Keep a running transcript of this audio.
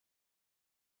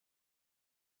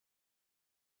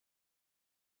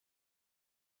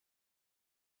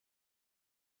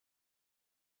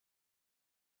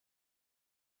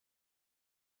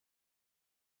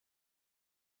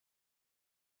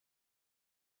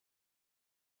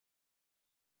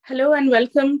Hello and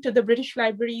welcome to the British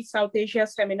Library South Asia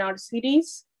Seminar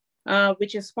Series,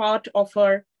 which is part of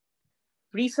our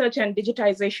research and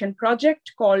digitization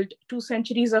project called 2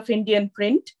 Centuries of Indian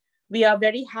Print. We are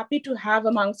very happy to have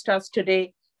amongst us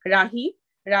today Raahi.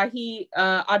 Raahi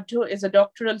Adhya is a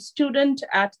doctoral student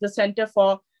at the Center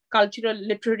for Cultural,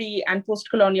 Literary and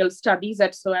Postcolonial Studies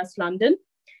at SOAS London.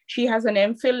 She has an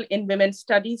MPhil in Women's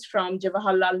Studies from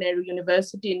Jawaharlal Nehru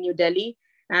University in New Delhi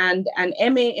and an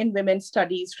MA in Women's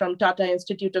Studies from Tata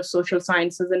Institute of Social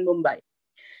Sciences in Mumbai.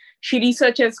 She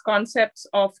researches concepts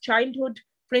of childhood,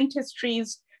 print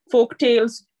histories, folk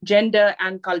tales, gender,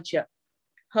 and culture.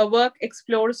 Her work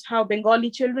explores how Bengali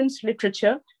children's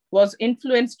literature was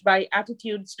influenced by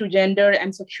attitudes to gender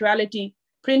and sexuality,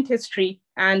 print history,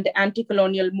 and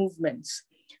anti-colonial movements.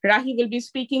 Raahi will be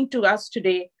speaking to us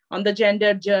today on the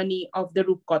gender journey of the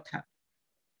Roopkotha.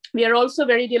 We are also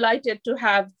very delighted to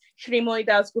have Shrimoy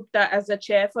Dasgupta as the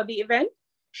chair for the event.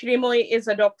 Shrimoy is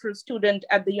a doctoral student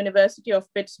at the University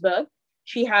of Pittsburgh.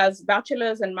 She has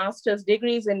bachelor's and master's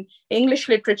degrees in English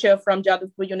literature from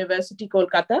Jadavpur University,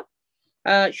 Kolkata.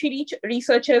 She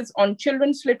researches on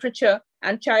children's literature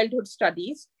and childhood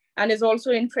studies and is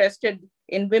also interested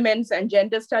in women's and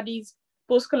gender studies,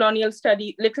 post-colonial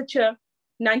study literature,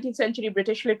 19th century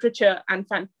British literature, and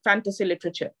fantasy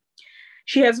literature.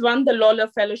 She has won the Lawler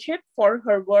Fellowship for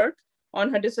her work on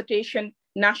her dissertation,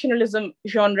 Nationalism,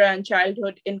 Genre and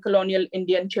Childhood in Colonial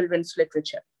Indian Children's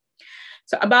Literature.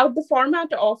 So about the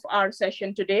format of our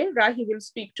session today, Raahi will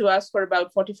speak to us for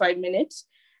about 45 minutes,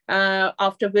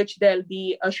 after which there'll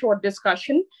be a short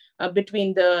discussion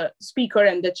between the speaker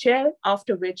and the chair,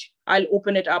 after which I'll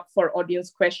open it up for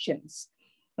audience questions.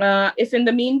 If in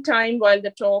the meantime, while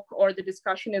the talk or the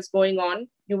discussion is going on,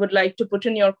 you would like to put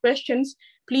in your questions,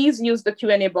 please use the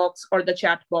Q&A box or the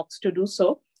chat box to do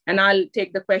so, and I'll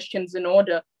take the questions in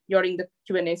order during the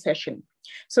Q&A session.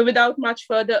 So without much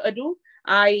further ado,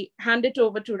 I hand it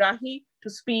over to Raahi to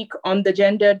speak on the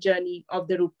gender journey of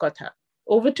the Roopkotha.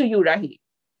 Over to you, Raahi.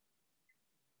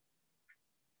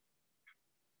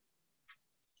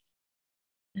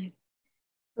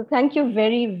 So thank you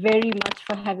very, very much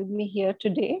for having me here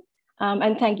today.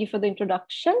 And thank you for the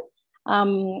introduction.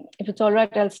 If it's all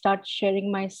right, I'll start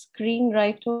sharing my screen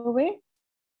right away.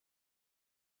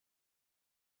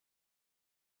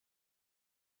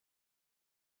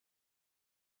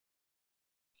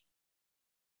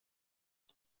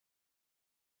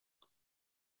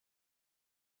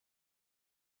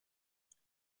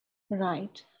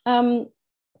 Right.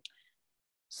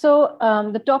 So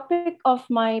the topic of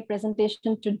my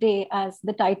presentation today, as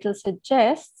the title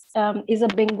suggests, is a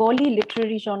Bengali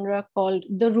literary genre called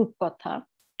the Roopkotha,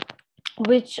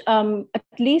 which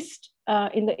at least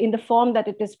in the form that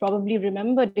it is probably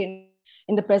remembered in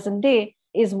the present day,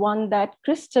 is one that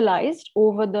crystallized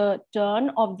over the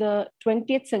turn of the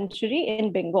 20th century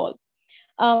in Bengal.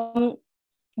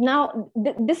 Now,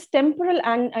 this temporal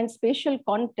and spatial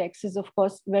context is, of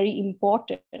course, very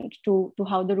important to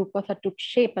how the Roopkotha took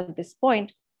shape at this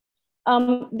point.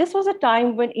 This was a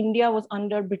time when India was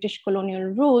under British colonial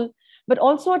rule, but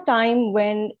also a time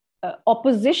when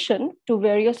opposition to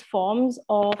various forms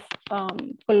of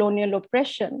colonial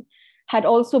oppression had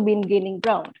also been gaining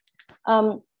ground.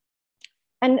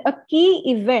 And a key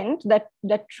event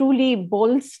that truly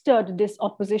bolstered this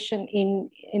opposition in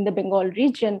the Bengal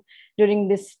region during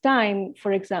this time,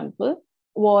 for example,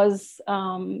 was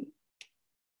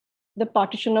the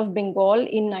partition of Bengal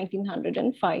in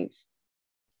 1905.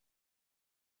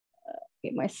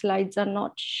 Okay, my slides are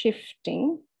not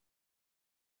shifting.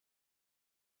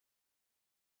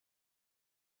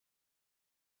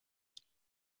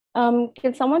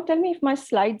 Can someone tell me if my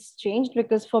slides changed?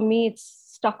 Because for me, it's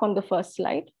stuck on the first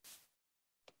slide.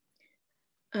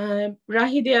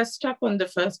 Raahi, they are stuck on the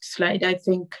first slide. I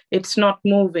think it's not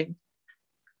moving.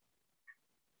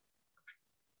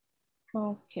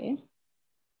 Okay.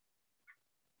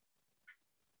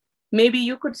 Maybe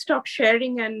you could stop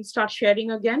sharing and start sharing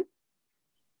again.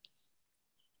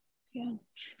 Yeah,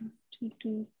 to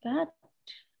do that.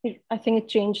 I think it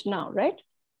changed now, right?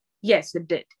 Yes, it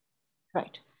did.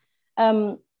 Right.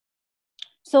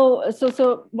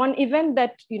 So one event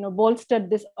that bolstered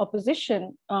this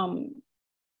opposition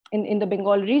in the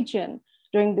Bengal region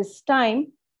during this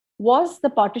time was the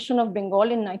partition of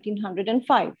Bengal in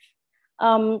 1905.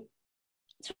 So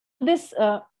this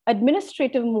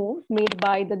administrative move made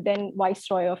by the then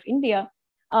Viceroy of India,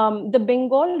 the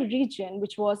Bengal region,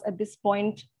 which was at this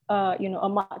point a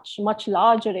much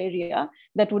larger area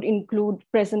that would include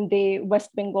present-day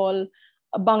West Bengal,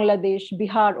 Bangladesh,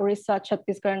 Bihar, Orissa,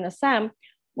 Chhattisgarh, and Assam,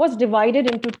 was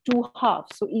divided into two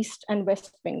halves, so East and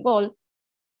West Bengal.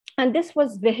 And this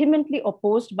was vehemently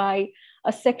opposed by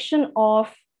a section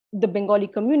of the Bengali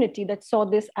community that saw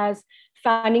this as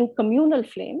fanning communal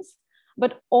flames,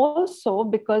 but also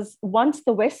because once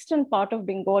the western part of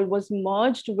Bengal was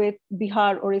merged with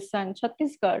Bihar, Orissa, and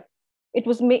Chhattisgarh, it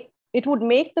would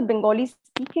make the Bengali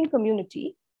speaking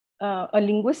community a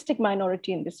linguistic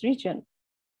minority in this region.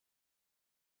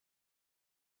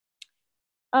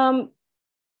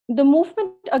 The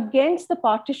movement against the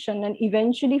partition and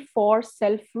eventually for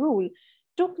self-rule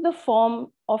took the form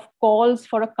of calls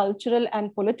for a cultural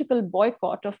and political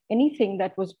boycott of anything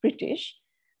that was British,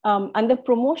 and the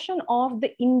promotion of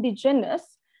the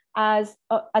indigenous as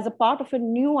a part of a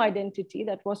new identity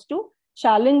that was to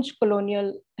challenge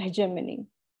colonial hegemony.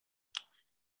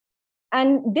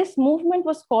 And this movement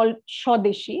was called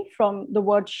Swadeshi, from the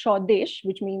word Swadesh,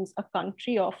 which means a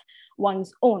country of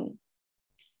one's own.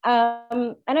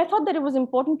 And I thought that it was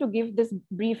important to give this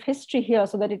brief history here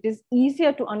so that it is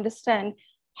easier to understand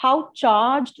how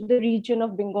charged the region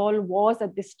of Bengal was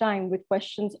at this time with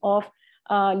questions of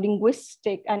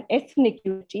linguistic and ethnic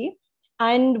unity,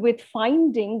 and with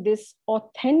finding this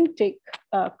authentic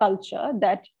culture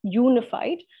that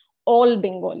unified all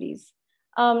Bengalis.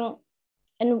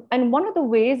 And one of the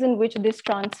ways in which this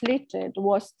translated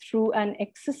was through an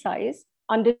exercise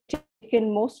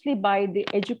undertaken mostly by the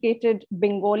educated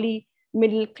Bengali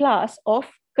middle class of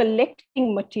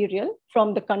collecting material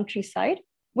from the countryside,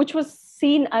 which was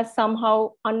seen as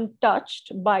somehow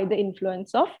untouched by the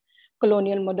influence of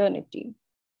colonial modernity.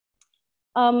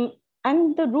 And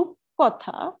the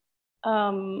Roopkotha,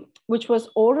 which was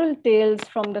oral tales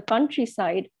from the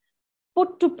countryside,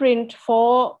 put to print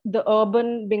for the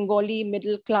urban Bengali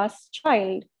middle class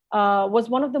child, was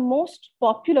one of the most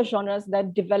popular genres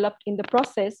that developed in the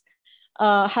process,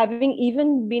 having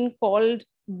even been called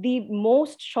the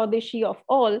most Swadeshi of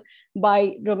all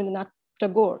by Rabindranath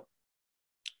Tagore.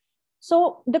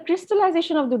 So the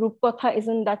crystallization of the Roopkotha is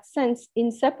in that sense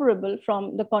inseparable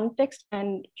from the context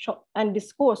and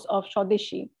discourse of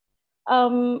Swadeshi.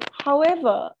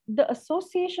 However, the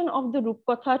association of the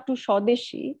Roopkotha to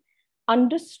Swadeshi,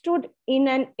 understood in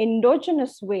an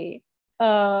endogenous way,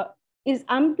 is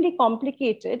amply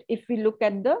complicated if we look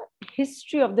at the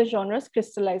history of the genre's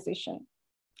crystallization.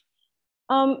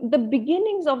 The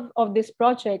beginnings of this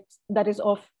project, that is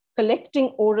of collecting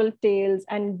oral tales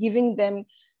and giving them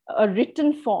a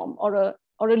written form or a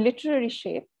literary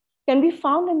shape, can be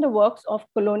found in the works of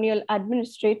colonial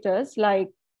administrators like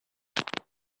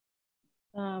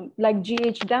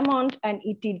G.H. Damont and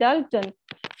E.T. Dalton,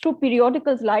 through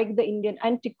periodicals like the Indian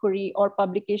Antiquary or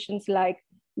publications like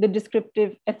the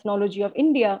Descriptive Ethnology of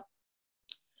India.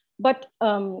 But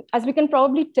as we can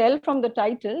probably tell from the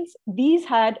titles, these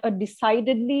had a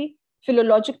decidedly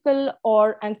philological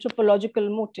or anthropological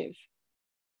motive.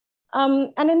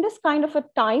 And in this kind of a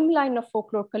timeline of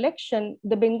folklore collection,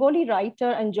 the Bengali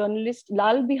writer and journalist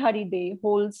Lal Bihari Dey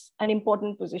holds an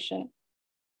important position.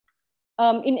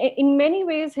 In many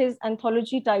ways, his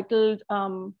anthology titled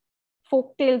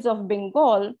Folk Tales of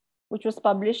Bengal, which was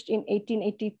published in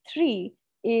 1883,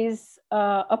 is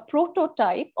a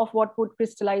prototype of what would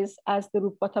crystallize as the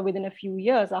Roopkotha within a few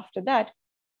years after that.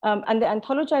 And the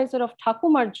anthologizer of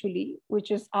Thakumar Jhuli,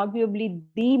 which is arguably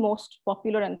the most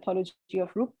popular anthology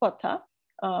of Roopkotha,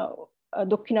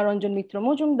 Dakshinaranjan Mitra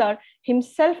Mojumdar,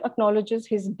 himself acknowledges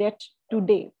his debt to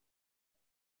Dey.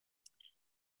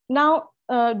 Now,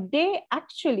 Dey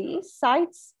actually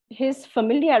cites his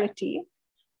familiarity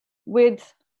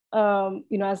with,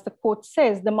 as the quote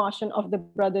says, the Martian of the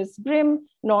Brothers Grimm,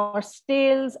 Norse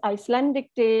tales, Icelandic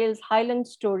tales, Highland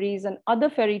stories, and other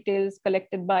fairy tales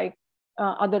collected by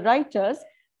other writers,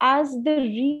 as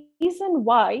the reason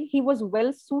why he was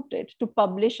well suited to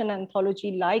publish an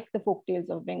anthology like the Folk Tales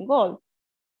of Bengal.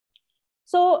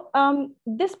 So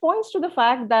this points to the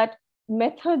fact that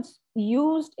methods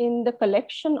used in the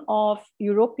collection of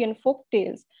European folk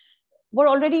tales were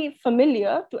already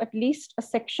familiar to at least a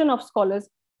section of scholars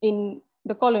in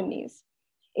the colonies.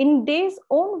 In Dey's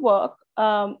own work,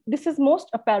 this is most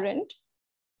apparent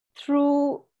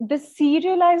through the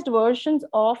serialized versions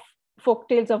of Folk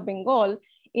Tales of Bengal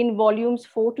in volumes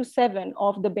 4 to 7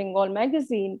 of the Bengal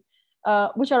magazine,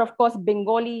 which are of course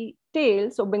Bengali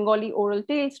tales, so Bengali oral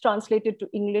tales translated to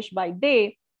English by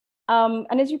Dey.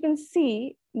 And as you can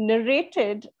see,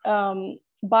 narrated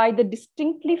by the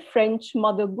distinctly French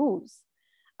Mother Goose.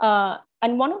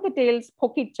 And one of the tales,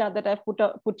 Phokitcha, that I've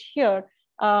put here,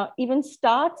 even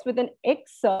starts with an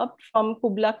excerpt from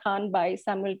Kubla Khan by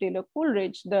Samuel Taylor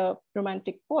Coleridge, the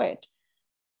Romantic poet.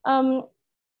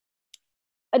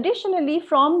 Additionally,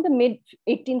 from the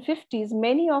mid-1850s,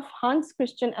 many of Hans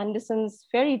Christian Andersen's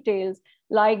fairy tales,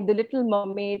 like The Little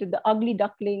Mermaid, The Ugly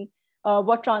Duckling,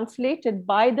 were translated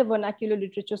by the Vernacular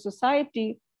Literature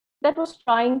Society that was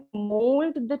trying to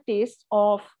mold the taste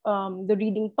of the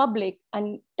reading public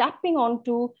and tapping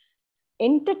onto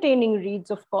entertaining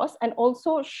reads, of course, and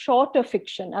also shorter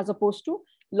fiction as opposed to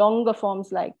longer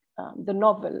forms like the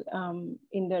novel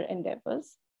in their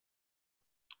endeavors.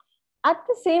 At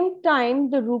the same time,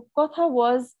 the Roopkotha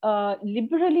was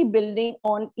liberally building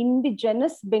on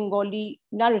indigenous Bengali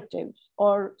narrative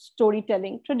or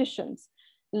storytelling traditions,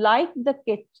 like the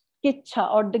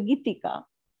Kitcha or the Gitika.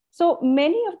 So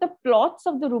many of the plots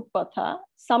of the Roopkotha,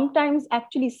 sometimes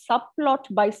actually subplot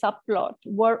by subplot,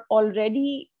 were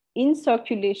already in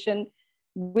circulation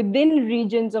within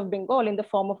regions of Bengal in the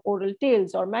form of oral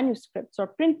tales or manuscripts or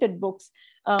printed books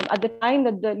at the time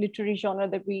that the literary genre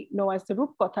that we know as the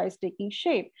Roopkotha is taking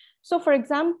shape. So for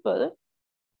example,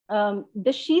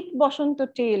 the Sheet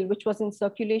Boshanto tale, which was in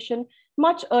circulation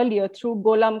much earlier through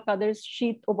Golam Kader's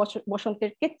Sheet o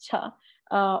Boshanter Kitcha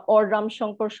or Ram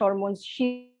Shankar Sharman's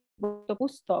Sheet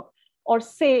Pustak, or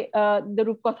say the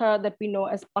Roopkotha that we know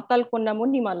as Patal Konna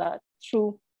Munimala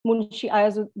through Munshi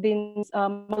Ayazuddin's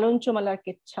Maloncho Malar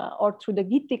Kitcha, or through the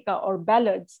Gitika or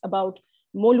ballads about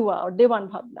Molua or Devan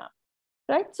Bhavna,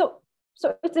 right? So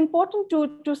it's important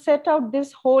to set out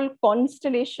this whole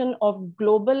constellation of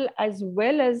global as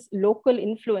well as local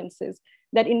influences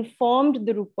that informed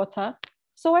the Roopkotha,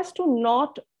 so as to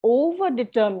not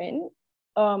over-determine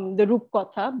the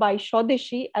Roopkotha by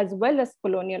Swadeshi as well as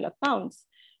colonial accounts,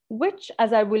 which,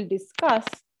 as I will discuss,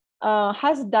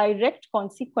 has direct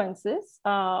consequences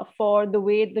for the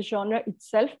way the genre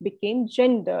itself became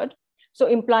gendered, so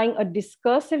implying a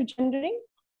discursive gendering,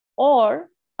 or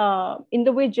in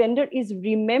the way gender is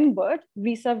remembered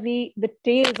vis-a-vis the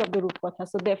tales of the Roopkotha,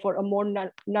 so therefore a more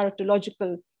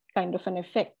narratological kind of an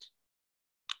effect.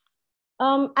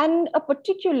 And a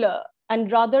particular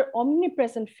and rather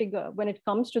omnipresent figure when it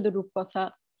comes to the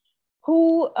Roopkotha,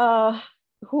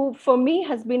 who for me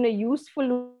has been a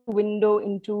useful window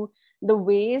into the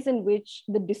ways in which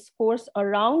the discourse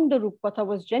around the Roopkotha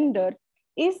was gendered,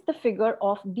 is the figure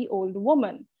of the old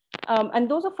woman. And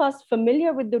those of us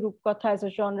familiar with the Roopkotha as a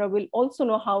genre will also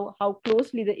know how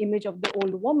closely the image of the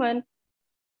old woman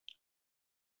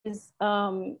is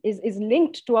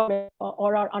linked to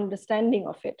our understanding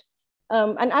of it.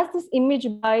 And as this image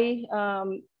by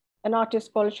an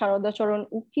artist called Sharada Charan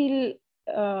Ukil,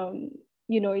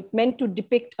 it meant to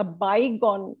depict a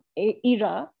bygone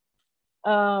era.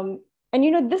 And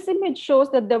this image shows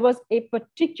that there was a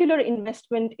particular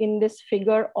investment in this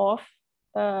figure of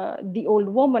the old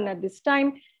woman at this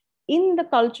time in the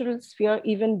cultural sphere,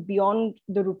 even beyond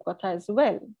the Roopkotha as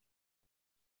well.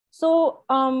 So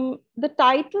the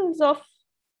titles of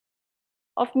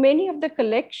many of the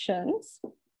collections,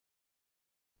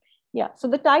 so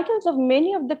the titles of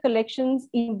many of the collections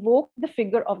invoke the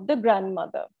figure of the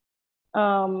grandmother.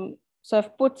 So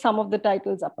I've put some of the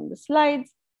titles up on the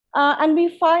slides. And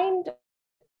we find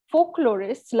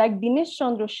folklorists like Dinesh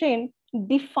Chandra Sen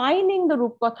defining the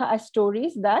Roopkotha as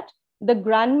stories that the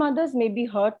grandmothers may be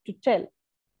heard to tell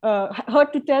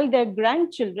their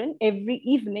grandchildren every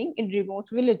evening in remote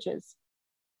villages.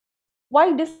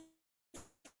 While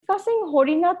discussing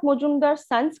Horinath Majumdar's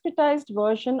Sanskritized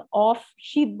version of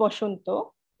Sheet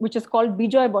Boshanto, which is called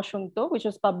Bijoy Boshanto, which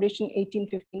was published in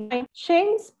 1859,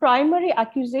 Sen's primary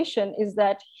accusation is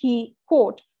that he,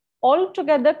 quote,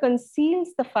 altogether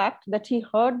conceals the fact that he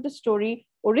heard the story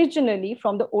originally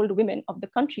from the old women of the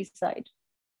countryside.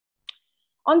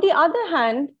 On the other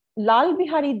hand, Lal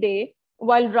Bihari Dey,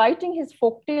 while writing his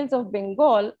folktales of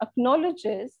Bengal,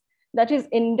 acknowledges that his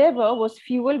endeavor was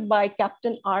fueled by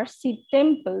Captain R.C.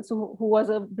 Temples, who was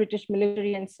a British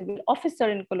military and civil officer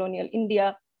in colonial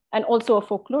India and also a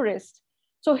folklorist.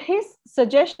 So his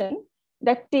suggestion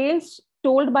that tales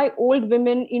told by old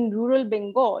women in rural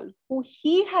Bengal, who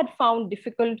he had found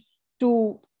difficult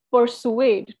to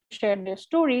persuade to share their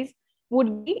stories,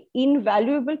 would be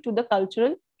invaluable to the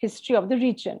cultural history of the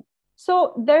region.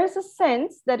 So there is a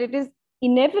sense that it is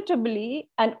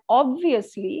inevitably and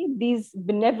obviously these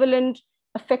benevolent,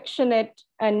 affectionate,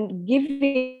 and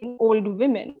giving old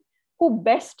women who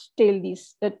best tell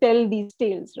these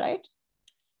tales, right?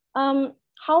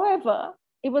 However,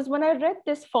 it was when I read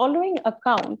this following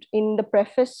account in the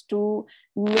preface to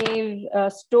Maeve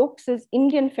Stokes's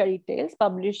Indian Fairy Tales,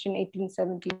 published in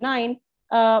 1879,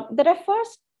 that I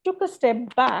first took a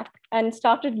step back and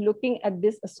started looking at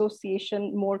this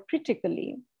association more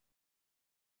critically.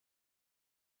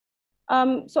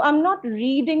 So I'm not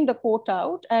reading the quote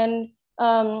out, and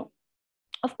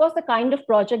Of course, the kind of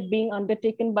project being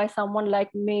undertaken by someone like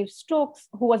Maeve Stokes,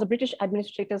 who was a British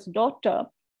administrator's daughter,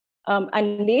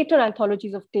 and later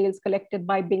anthologies of tales collected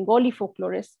by Bengali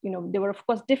folklorists, they were of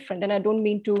course different. And I don't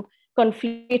mean to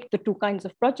conflate the two kinds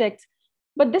of projects,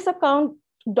 but this account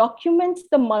documents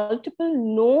the multiple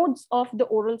nodes of the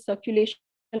oral circulation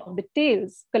of the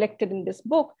tales collected in this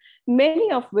book,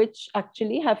 many of which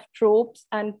actually have tropes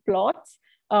and plots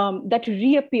that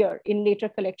reappear in later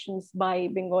collections by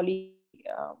Bengali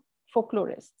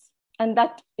folklorists. And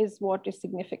that is what is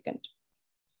significant.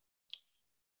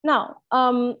 Now,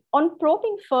 on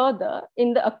probing further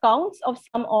in the accounts of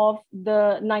some of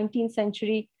the 19th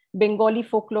century Bengali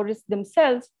folklorists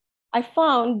themselves, I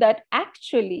found that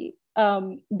actually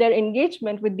their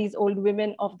engagement with these old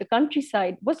women of the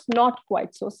countryside was not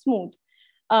quite so smooth.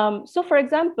 So for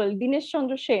example, Dinesh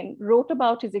Chandra Sen wrote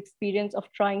about his experience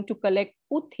of trying to collect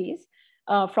puthis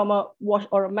from a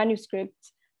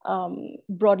manuscript,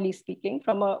 broadly speaking,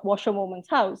 from a washerwoman's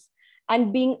house,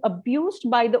 and being abused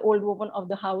by the old woman of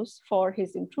the house for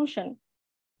his intrusion.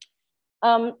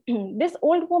 This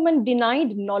old woman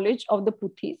denied knowledge of the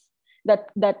puthis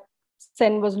that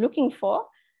Sen was looking for.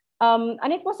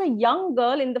 And it was a young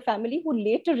girl in the family who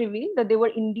later revealed that they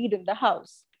were indeed in the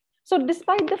house. So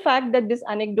despite the fact that this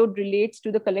anecdote relates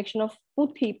to the collection of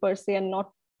puthi per se and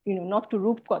not to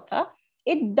Roopkotha,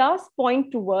 it does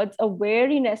point towards a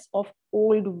wariness of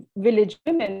old village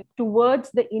women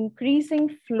towards the increasing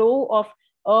flow of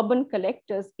urban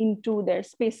collectors into their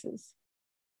spaces.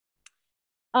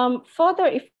 Further,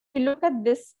 if we look at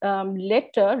this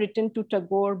letter written to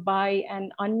Tagore by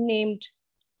an unnamed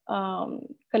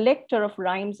collector of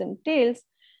rhymes and tales,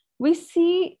 we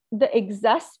see the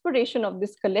exasperation of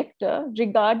this collector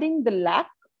regarding the lack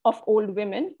of old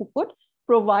women who could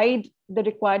provide the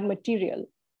required material.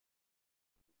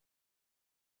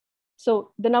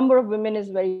 So the number of women is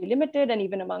very limited, and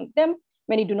even among them,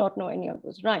 many do not know any of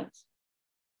those rhymes.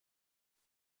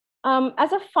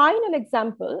 As a final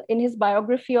example, in his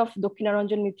biography of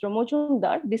Dakkinaranjan Mitra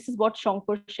Majumdar, this is what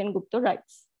Shankar Sengupta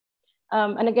writes.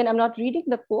 And again, I'm not reading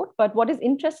the quote, but what is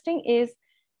interesting is,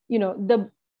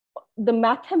 the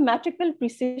mathematical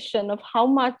precision of how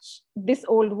much this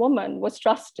old woman was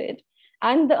trusted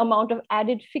and the amount of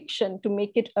added fiction to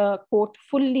make it a, quote,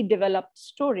 fully developed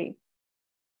story.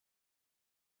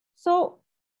 So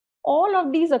all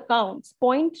of these accounts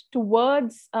point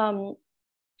towards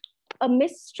a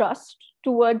mistrust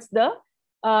towards the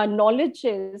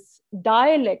knowledges,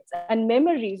 dialects, and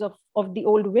memories of the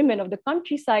old women of the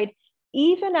countryside,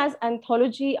 even as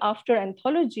anthology after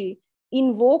anthology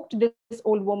invoked this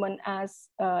old woman as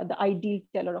the ideal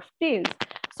teller of tales.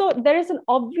 So there is an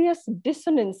obvious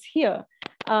dissonance here.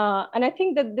 And I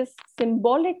think that this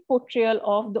symbolic portrayal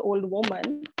of the old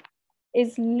woman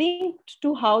is linked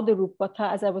to how the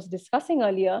Roopkotha, as I was discussing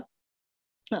earlier,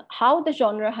 how the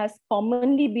genre has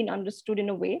commonly been understood in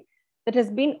a way that has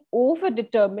been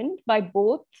overdetermined by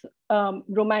both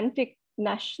romantic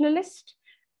nationalist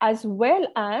as well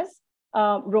as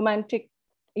romantic,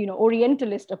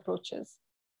 Orientalist approaches.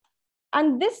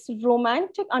 And this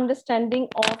romantic understanding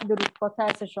of the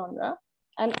Roopkotha as a genre,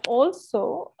 and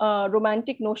also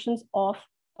romantic notions of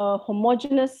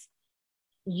homogeneous,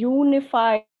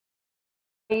 unified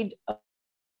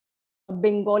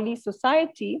Bengali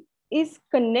society, is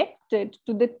connected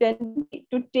to the tendency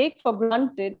to take for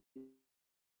granted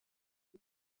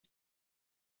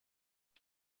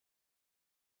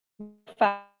the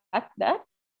fact that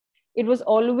it was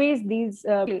always these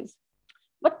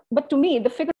but to me the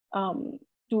figure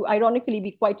to ironically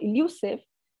be quite elusive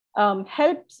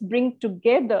helps bring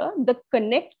together the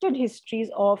connected histories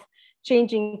of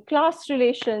changing class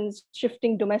relations,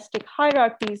 shifting domestic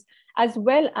hierarchies, as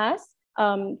well as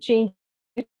changing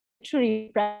literary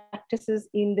practices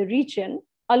in the region,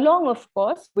 along, of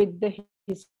course, with the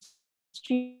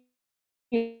history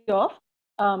of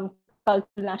cultural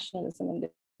nationalism in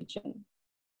the region.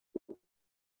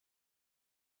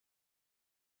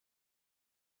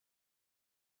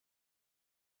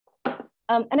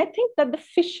 And I think that the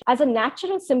fish as a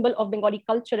natural symbol of Bengali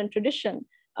culture and tradition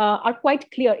are quite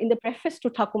clear in the preface to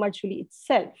Thakumar Jhuli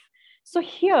itself. So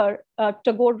here,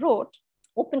 Tagore wrote,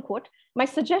 open quote, "My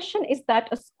suggestion is that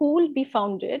a school be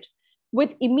founded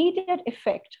with immediate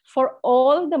effect for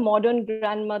all the modern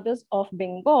grandmothers of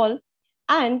Bengal,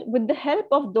 and with the help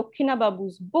of Dakshina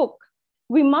Babu's book,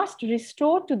 we must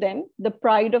restore to them the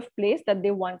pride of place that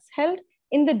they once held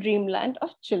in the dreamland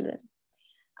of children."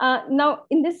 Now,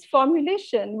 in this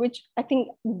formulation, which I think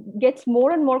gets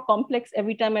more and more complex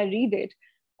every time I read it,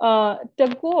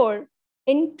 Tagore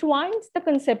entwines the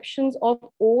conceptions of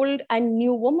old and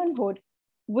new womanhood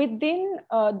within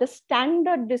the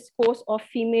standard discourse of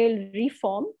female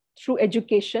reform through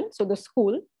education, so the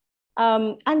school,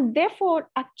 and therefore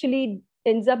actually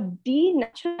ends up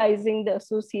denaturalizing the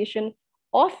association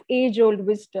of age-old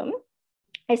wisdom,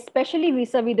 especially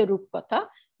vis-a-vis the Roopkotha,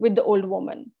 with the old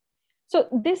woman. So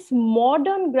this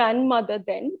modern grandmother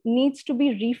then needs to be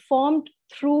reformed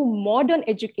through modern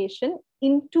education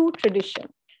into tradition.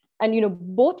 And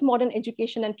both modern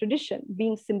education and tradition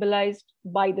being symbolized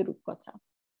by the Roopkotha.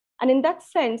 And in that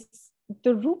sense,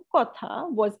 the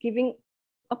Roopkotha was giving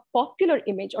a popular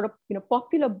image or a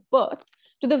popular birth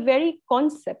to the very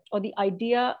concept or the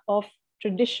idea of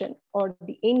tradition or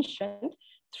the ancient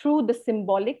through the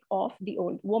symbolic of the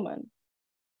old woman.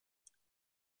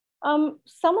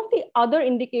 Some of the other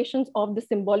indications of the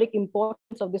symbolic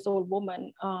importance of this old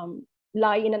woman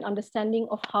lie in an understanding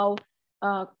of how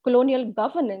colonial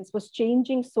governance was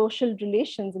changing social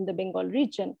relations in the Bengal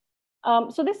region.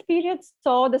 So this period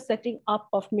saw the setting up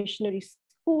of missionary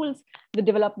schools, the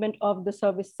development of the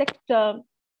service sector,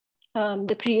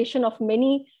 the creation of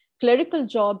many clerical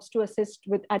jobs to assist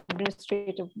with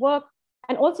administrative work,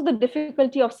 and also the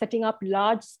difficulty of setting up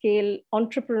large-scale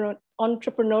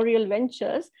entrepreneurial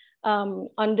ventures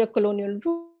under colonial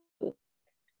rule.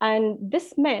 And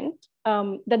this meant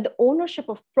that the ownership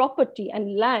of property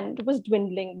and land was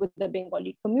dwindling with the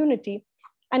Bengali community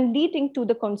and leading to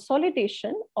the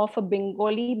consolidation of a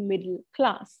Bengali middle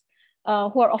class,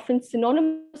 who are often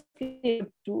synonymously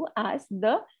to as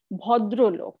the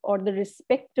Bhadralok, or the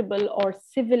respectable or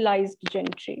civilized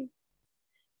gentry.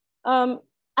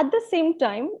 At the same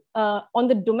time, on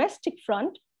the domestic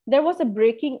front, there was a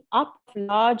breaking up of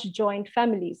large joint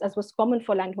families, as was common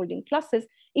for landholding classes,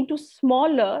 into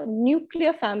smaller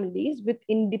nuclear families with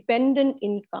independent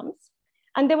incomes.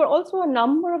 And there were also a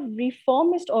number of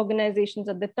reformist organizations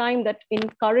at the time that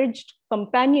encouraged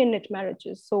companionate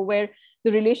marriages. So where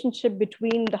the relationship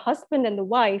between the husband and the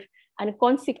wife, and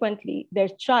consequently their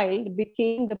child,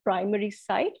 became the primary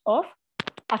site of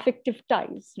affective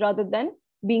ties, rather than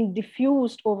being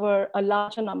diffused over a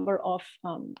larger number of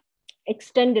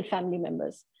extended family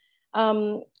members.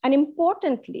 And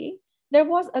importantly, there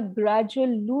was a gradual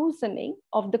loosening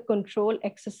of the control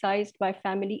exercised by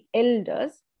family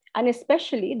elders, and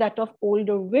especially that of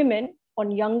older women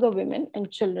on younger women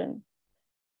and children.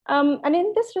 And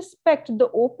in this respect, the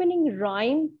opening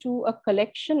rhyme to a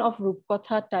collection of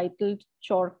Roopkotha titled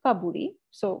Chorkaburi,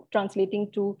 so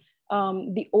translating to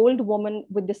the old woman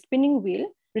with the spinning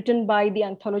wheel, written by the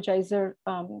anthologizer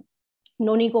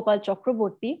Noni Gopal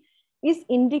Chakraborty, is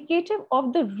indicative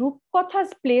of the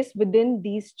Roopkotha's place within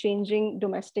these changing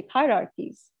domestic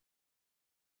hierarchies.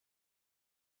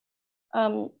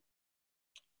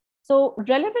 So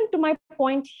relevant to my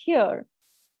point here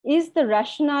is the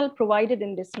rationale provided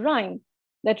in this rhyme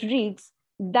that reads,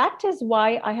 "That is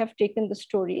why I have taken the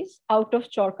stories out of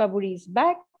Chorkaburi's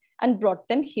bag and brought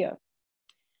them here,"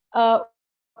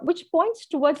 which points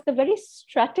towards the very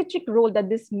strategic role that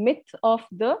this myth of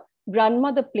the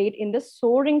grandmother played in the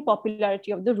soaring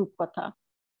popularity of the Roopkotha.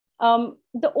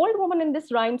 The old woman in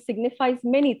this rhyme signifies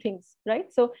many things,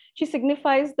 right? So she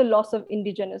signifies the loss of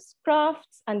indigenous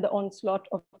crafts and the onslaught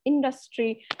of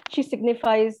industry. She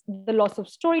signifies the loss of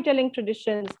storytelling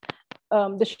traditions,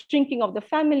 the shrinking of the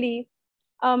family.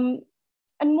 And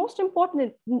most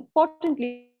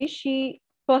importantly, she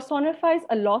personifies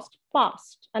a lost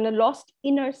past and a lost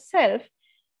inner self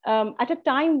at a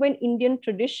time when Indian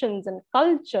traditions and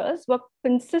cultures were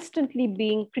consistently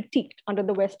being critiqued under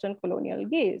the Western colonial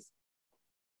gaze.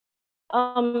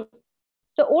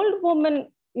 The old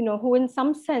woman, who in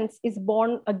some sense is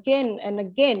born again and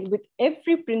again with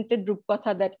every printed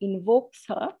Roopkotha that invokes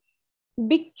her,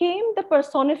 became the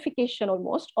personification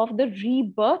almost of the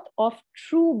rebirth of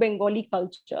true Bengali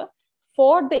culture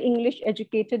for the English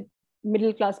educated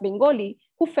middle class Bengali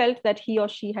who felt that he or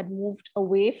she had moved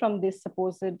away from this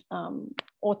supposed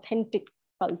authentic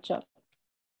culture.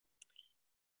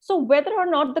 So whether or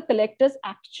not the collectors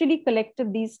actually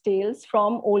collected these tales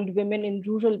from old women in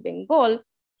rural Bengal,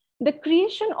 the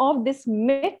creation of this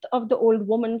myth of the old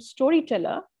woman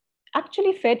storyteller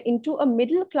actually fed into a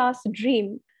middle class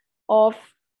dream of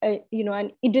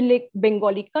an idyllic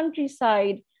Bengali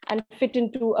countryside, and fit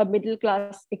into a middle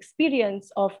class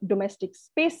experience of domestic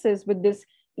spaces with this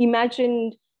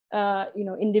imagined,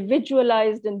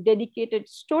 individualized and dedicated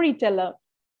storyteller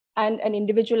and an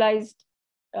individualized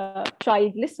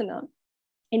child listener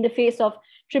in the face of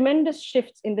tremendous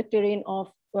shifts in the terrain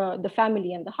of the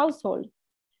family and the household.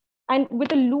 And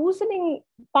with a loosening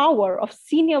power of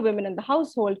senior women in the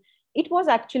household, it was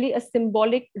actually a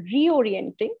symbolic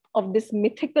reorienting of this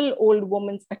mythical old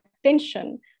woman's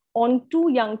attention on two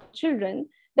young children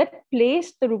that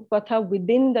placed the Roopkotha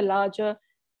within the larger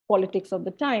politics of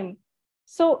the time.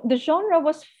 So the genre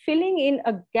was filling in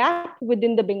a gap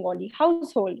within the Bengali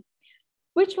household,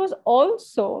 which was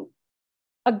also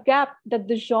a gap that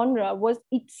the genre was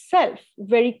itself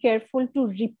very careful to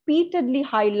repeatedly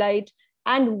highlight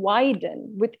and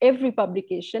widen with every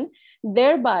publication,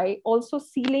 thereby also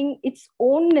sealing its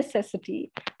own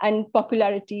necessity and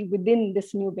popularity within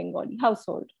this new Bengali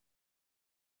household.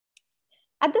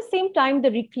 At the same time, the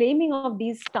reclaiming of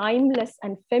these timeless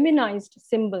and feminized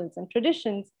symbols and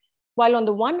traditions, while on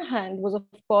the one hand was, of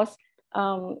course,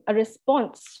 a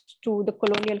response to the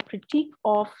colonial critique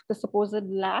of the supposed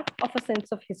lack of a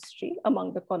sense of history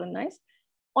among the colonized,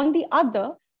 on the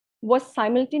other was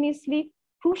simultaneously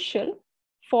crucial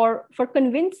for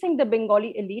convincing the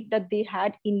Bengali elite that they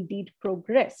had indeed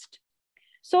progressed.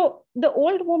 So the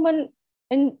old woman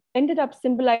ended up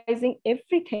symbolizing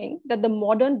everything that the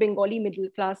modern Bengali middle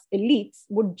class elites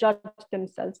would judge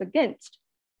themselves against,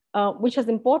 which has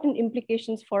important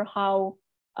implications for how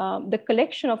the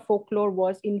collection of folklore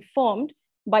was informed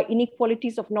by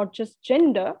inequalities of not just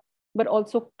gender, but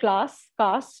also class,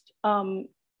 caste,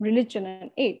 religion,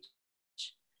 and age.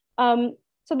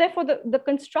 So therefore, the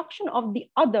construction of the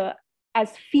other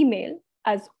as female,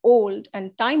 as old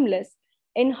and timeless,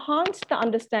 enhanced the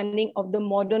understanding of the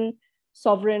modern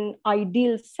sovereign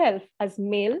ideal self as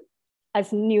male,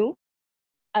 as new,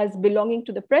 as belonging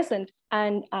to the present,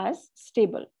 and as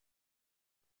stable.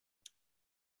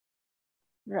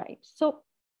 Right. So,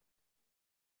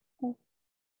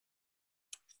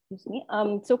 excuse me.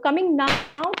 So coming now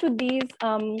to these,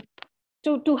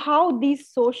 to how these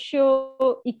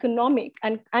socio-economic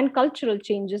and cultural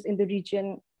changes in the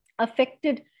region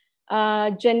affected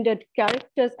gendered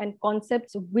characters and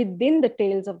concepts within the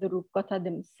tales of the Roopkotha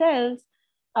themselves,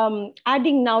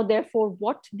 adding now, therefore,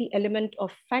 what the element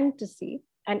of fantasy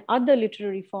and other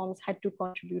literary forms had to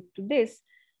contribute to this.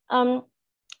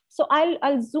 So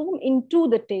I'll zoom into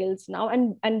the tales now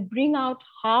and bring out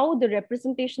how the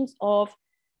representations of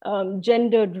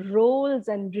gendered roles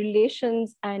and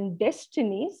relations and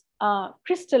destinies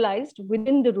crystallized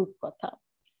within the Roopkotha,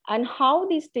 and how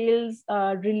these tales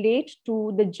relate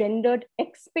to the gendered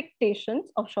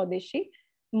expectations of Swadeshi,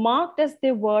 marked as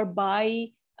they were by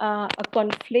a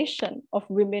conflation of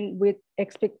women with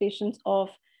expectations of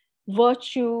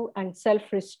virtue and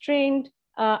self-restraint,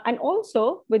 and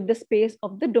also with the space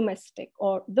of the domestic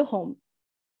or the home.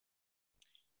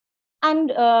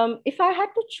 And if I had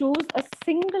to choose a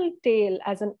single tale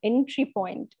as an entry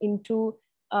point into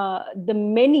the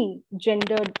many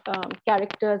gendered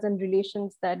characters and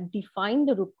relations that define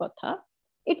the Roopkotha,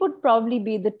 it would probably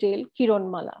be the tale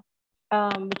Kironmala,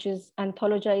 which is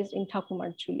anthologized in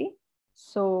Thakumarchuli.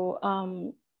 So,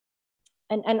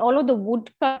 and all of the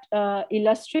woodcut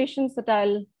illustrations that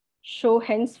I'll show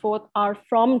henceforth are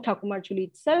from Thakumarchuli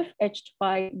itself, etched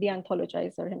by the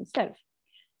anthologizer himself.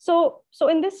 So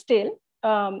in this tale,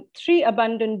 three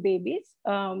abandoned babies,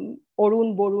 Orun,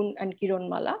 Borun, and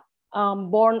Kironmala,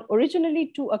 born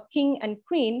originally to a king and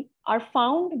queen, are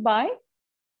found by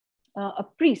a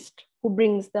priest who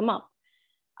brings them up.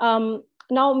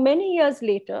 Now, many years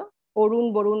later,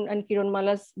 Orun, Borun, and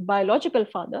Kironmala's biological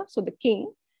father, so the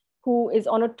king, who is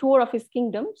on a tour of his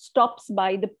kingdom, stops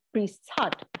by the priest's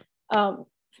hut,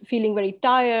 feeling very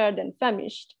tired and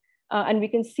famished. And we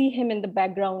can see him in the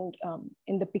background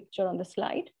in the picture on the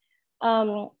slide.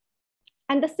 And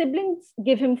the siblings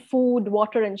give him food,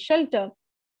 water, and shelter.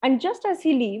 And just as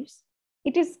he leaves,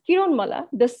 it is Kironmala,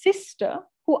 the sister,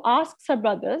 who asks her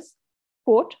brothers,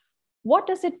 quote, "What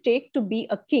does it take to be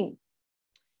a king?"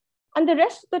 And the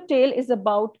rest of the tale is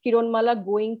about Kironmala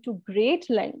going to great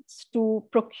lengths to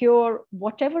procure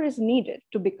whatever is needed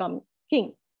to become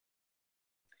king,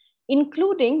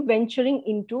 including venturing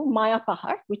into Maya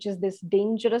Pahar, which is this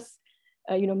dangerous,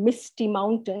 misty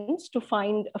mountains, to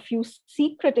find a few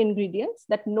secret ingredients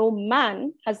that no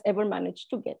man has ever managed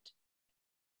to get.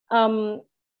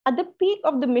 At the peak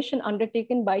of the mission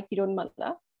undertaken by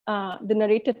Kironmala, the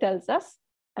narrator tells us,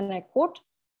 and I quote,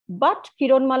 "But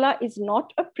Kironmala is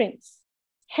not a prince.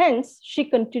 Hence, she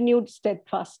continued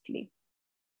steadfastly."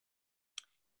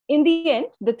 In the end,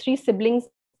 the three siblings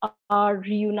are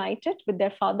reunited with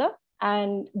their father,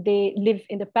 and they live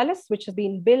in the palace, which has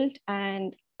been built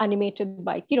and animated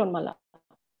by Kironmala.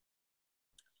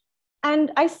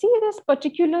 And I see this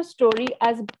particular story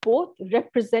as both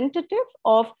representative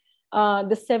of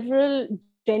the several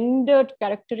gendered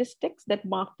characteristics that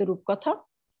mark the Roopkotha,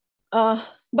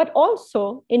 but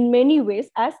also in many ways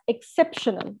as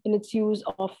exceptional in its use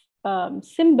of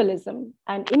symbolism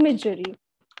and imagery,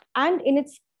 and in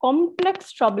its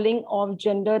complex troubling of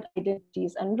gendered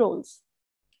identities and roles.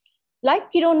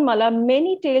 Like Kironmala,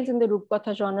 many tales in the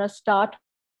Roopkotha genre start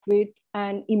with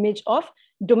an image of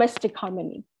domestic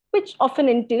harmony, which often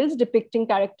entails depicting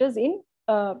characters in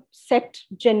set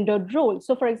gendered roles.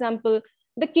 So, for example,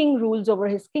 the king rules over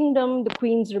his kingdom, the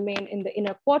queens remain in the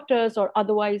inner quarters or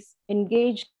otherwise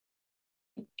engaged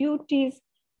in duties.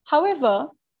 However,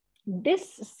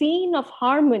 this scene of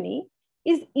harmony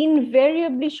is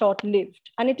invariably short lived,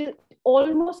 and it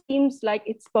almost seems like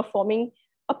it's performing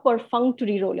a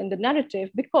perfunctory role in the narrative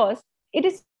because it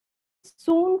is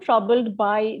soon troubled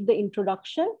by the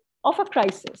introduction of a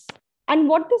crisis. And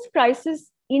what this crisis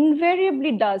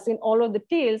invariably does in all of the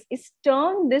tales is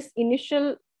turn this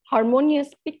initial harmonious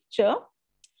picture,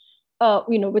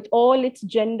 with all its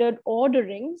gendered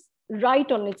orderings,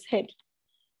 right on its head.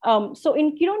 So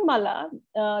in Kironmala,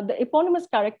 the eponymous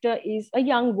character is a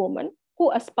young woman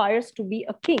who aspires to be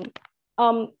a king.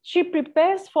 She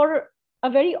prepares for a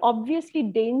very obviously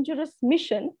dangerous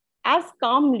mission as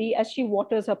calmly as she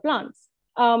waters her plants.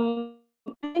 And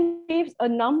then saves a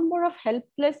number of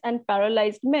helpless and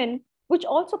paralyzed men, which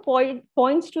also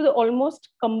points to the almost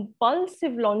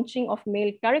compulsive launching of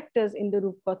male characters in the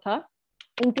Roopkotha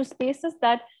into spaces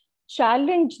that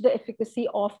challenge the efficacy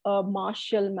of a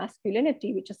martial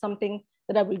masculinity, which is something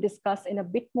that I will discuss in a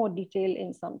bit more detail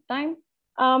in some time.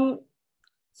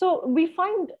 So we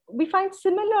find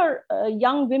similar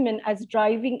young women as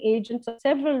driving agents of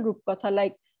several Roopkotha,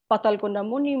 like Patalkonda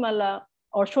Monimala,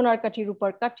 or Sonar Kati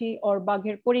Rupar Kati, or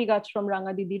Bagher Korigach from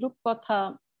Ranga Didi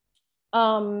Roopkotha.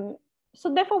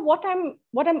 So therefore, what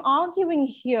I'm arguing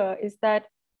here is that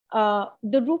the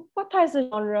Roopkotha is a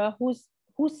genre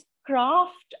whose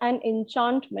craft and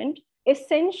enchantment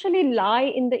essentially lie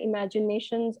in the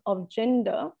imaginations of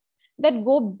gender that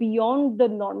go beyond the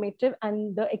normative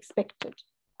and the expected.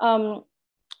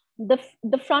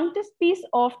 The frontispiece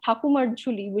of Thakumar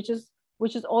Jhuli,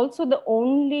 which is also the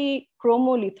only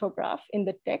chromolithograph in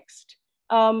the text,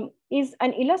 is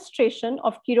an illustration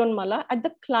of Kironmala at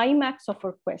the climax of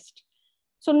her quest.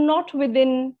 So not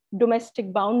within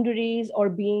domestic boundaries or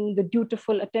being the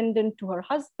dutiful attendant to her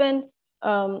husband,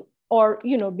 or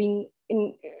being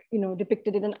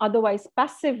depicted in an otherwise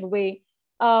passive way,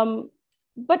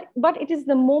 but it is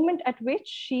the moment at which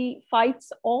she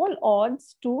fights all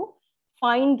odds to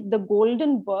find the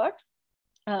golden bird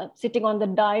sitting on the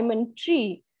diamond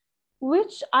tree,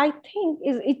 which I think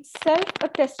is itself a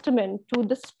testament to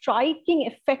the striking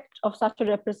effect of such a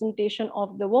representation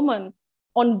of the woman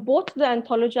on both the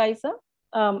anthologizer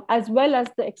as well as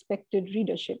the expected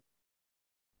readership.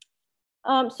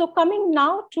 So coming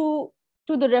now to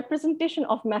the representation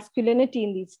of masculinity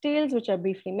in these tales, which I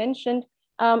briefly mentioned,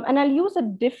 and I'll use a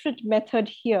different method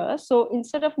here. So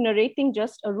instead of narrating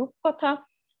just a Roopkotha,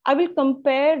 I will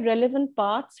compare relevant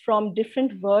parts from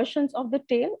different versions of the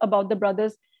tale about the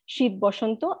brothers Sheet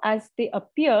Boshanto as they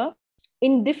appear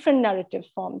in different narrative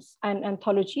forms and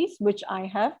anthologies, which I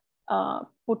have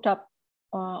put up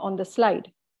on the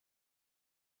slide.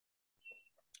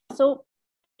 So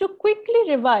to quickly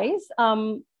revise,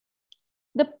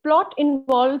 the plot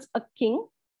involves a king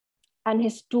and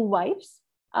his two wives,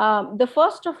 the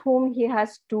first of whom he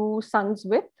has two sons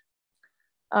with.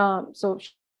 So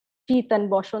Sheet and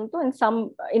Boshanto,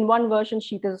 in one version,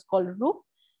 Sheet is called Roop.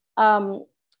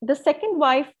 The second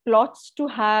wife plots to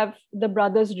have the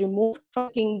brothers removed from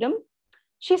the kingdom.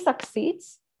 She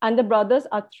succeeds, and the brothers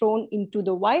are thrown into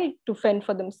the wild to fend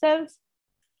for themselves.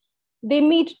 They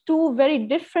meet two very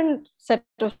different set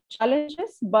of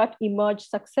challenges, but emerge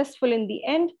successful in the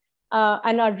end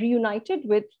and are reunited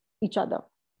with each other.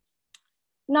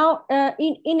 Now,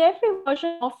 in every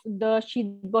version of the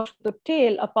Sheet Boshanto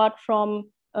tale, apart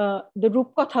from the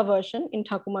Roopkotha version in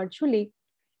Thakumar Jhuli,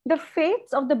 the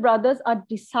fates of the brothers are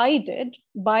decided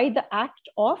by the act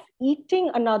of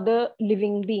eating another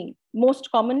living being.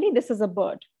 Most commonly, this is a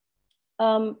bird.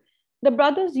 The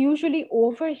brothers usually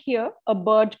overhear a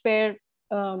bird pair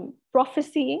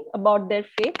prophesying about their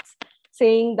fates,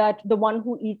 saying that the one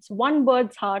who eats one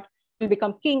bird's heart will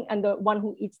become king, and the one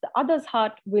who eats the other's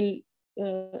heart will,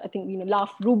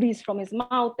 laugh rubies from his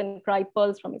mouth and cry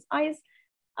pearls from his eyes.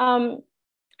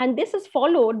 And this is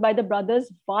followed by the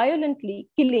brothers violently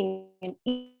killing and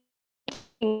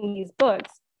eating these birds.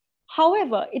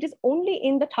 However, it is only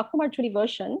in the Thakumar Jhuli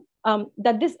version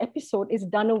that this episode is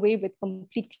done away with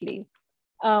completely.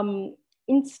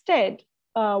 Instead,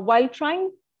 while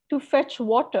trying to fetch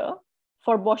water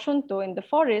for Boshanto in the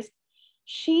forest,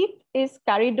 Sheet is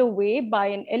carried away by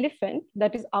an elephant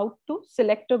that is out to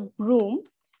select a groom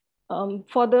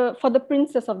for the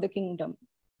princess of the kingdom.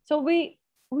 So we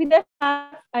then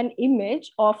have an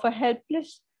image of a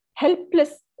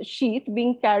helpless Sheet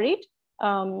being carried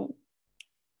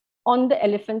on the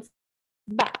elephant's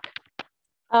back.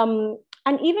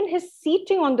 And even his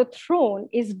seating on the throne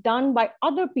is done by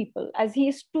other people, as he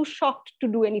is too shocked to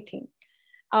do anything.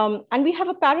 And we have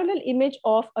a parallel image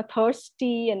of a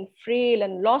thirsty and frail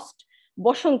and lost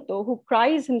Boshanto who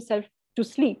cries himself to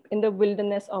sleep in the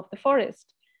wilderness of the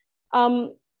forest.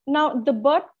 Now, the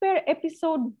bird pair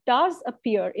episode does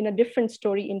appear in a different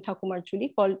story in Thakumar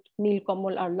Jhuli called Neel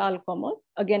Kamal or Lal Kamal,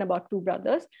 again about two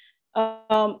brothers.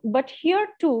 But here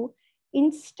too,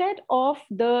 instead of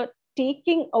the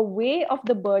taking away of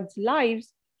the birds'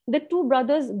 lives, the two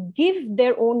brothers give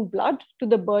their own blood to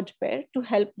the bird pair to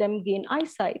help them gain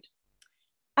eyesight.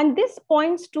 And this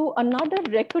points to another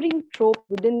recurring trope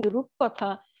within the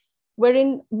Roopkotha,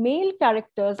 wherein male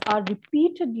characters are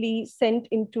repeatedly sent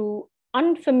into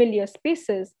unfamiliar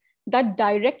spaces that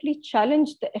directly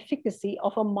challenge the efficacy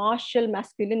of a martial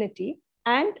masculinity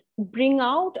and bring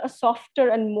out a softer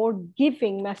and more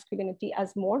giving masculinity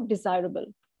as more desirable.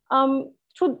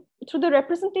 Through the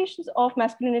representations of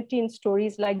masculinity in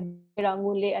stories like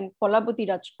Rangule and Kolabati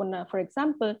Rajkonna, for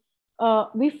example,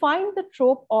 we find the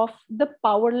trope of the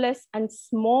powerless and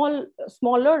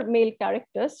smaller male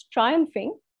characters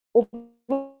triumphing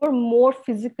over more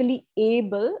physically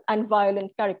able and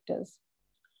violent characters.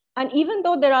 And even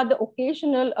though there are the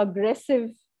occasional aggressive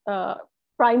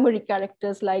primary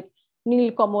characters like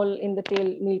Neel Kamal in the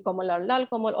tale Neel Kamal or Lal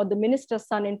Kamal, or the minister's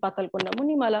son in Patal Konna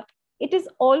Munimala, it is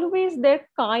always their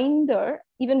kinder,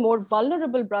 even more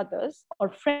vulnerable brothers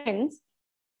or friends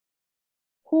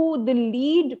who the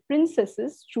lead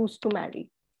princesses choose to marry.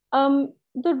 The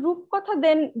Roopkotha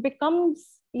then becomes,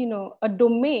 a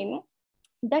domain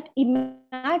that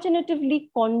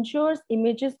imaginatively conjures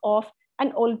images of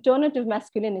an alternative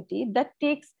masculinity that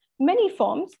takes many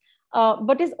forms,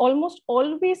 but is almost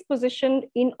always positioned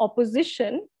in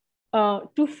opposition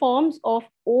to forms of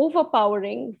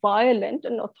overpowering, violent,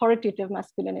 and authoritative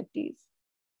masculinities.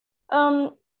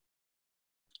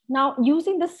 Now,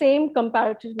 using the same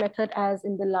comparative method as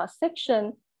in the last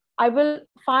section, I will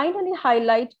finally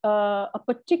highlight a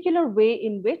particular way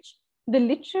in which the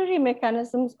literary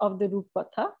mechanisms of the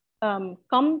Roopkotha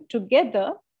come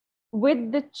together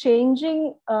with the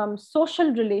changing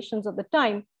social relations of the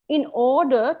time in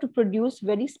order to produce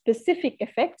very specific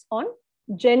effects on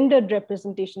gendered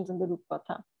representations in the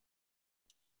Roopkotha.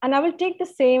 And I will take the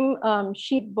same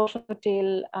sheep Boshanto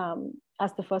tale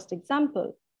as the first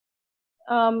example.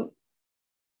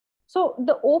 So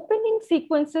the opening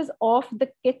sequences of the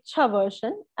Quechua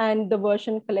version and the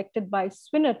version collected by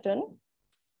Swinnerton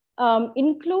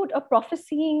include a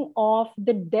prophesying of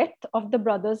the death of the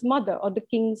brother's mother or the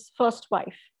king's first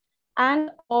wife, and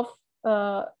of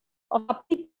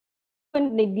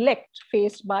neglect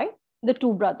faced by the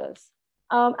two brothers.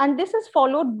 And this is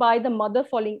followed by the mother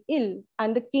falling ill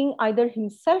and the king either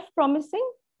himself promising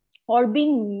or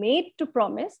being made to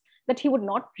promise that he would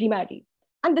not remarry.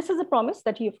 And this is a promise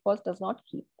that he, of course, does not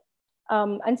keep.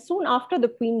 And soon after, the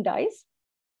queen dies.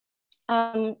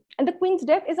 And the queen's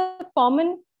death is a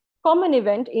common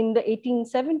event in the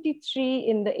 1873,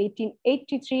 in the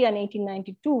 1883 and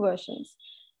 1892 versions.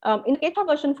 In the Quechua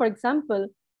version, for example,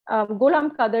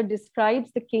 Gholam Kadir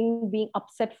describes the king being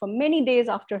upset for many days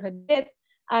after her death,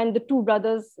 and the two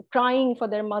brothers crying for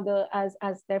their mother as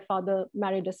their father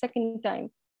married a second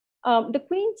time. The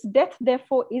queen's death,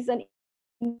 therefore, is an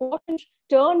important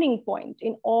turning point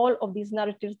in all of these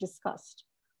narratives discussed.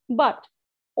 But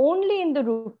only in the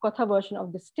Roopkotha version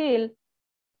of this tale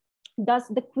does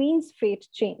the queen's fate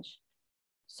change.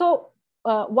 So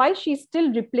while she's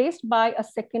still replaced by a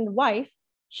second wife,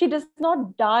 she does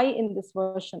not die in this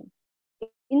version.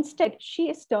 Instead, she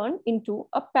is turned into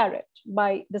a parrot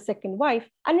by the second wife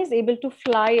and is able to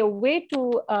fly away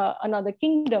to another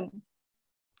kingdom.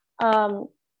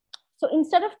 So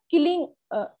instead of killing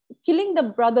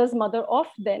the brother's mother off,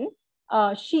 then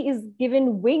she is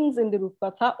given wings in the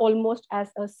Roopkotha almost as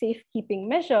a safekeeping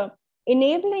measure,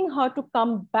 enabling her to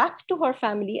come back to her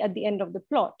family at the end of the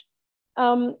plot.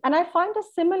 And I find a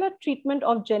similar treatment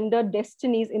of gender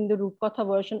destinies in the Roopkotha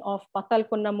version of Patal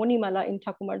Konna Monimala in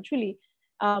Thakumar Jhuli,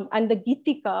 and the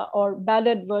Gitika or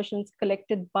ballad versions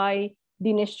collected by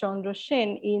Dinesh Chandra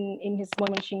Sen in his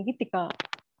Moymanshing Gitika,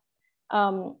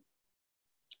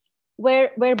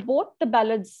 where both the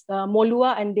ballads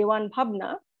Molua and Dewan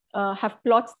Bhabna have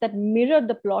plots that mirror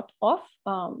the plot of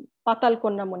Patal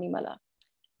Konna Monimala.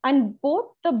 And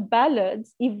both the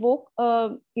ballads evoke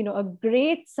a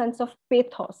great sense of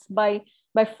pathos by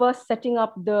first setting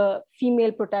up the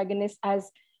female protagonist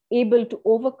as able to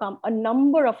overcome a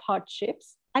number of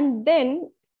hardships, and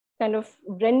then kind of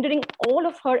rendering all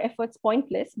of her efforts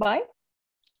pointless by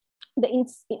the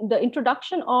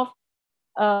introduction of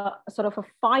sort of a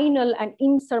final and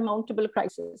insurmountable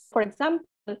crisis. For example,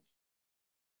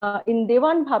 in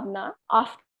Dewan Bhavna,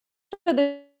 after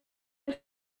the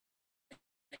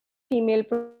female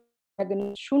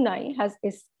protagonist Shunai has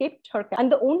escaped her,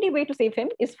 and the only way to save him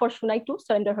is for Shunai to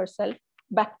surrender herself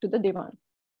back to the Dewan.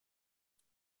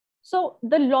 So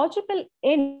the logical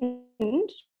end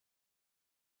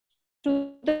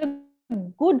to the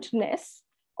goodness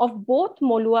of both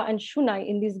Molua and Shunai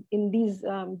in these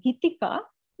Gitika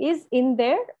is in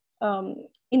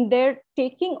their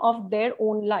taking of their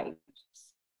own lives.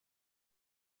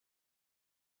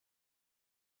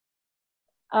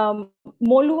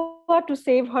 Molua to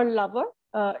save her lover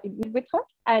with her,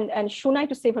 and Shunai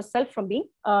to save herself from being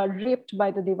raped by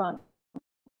the Devan.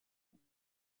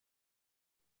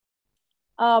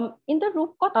 In the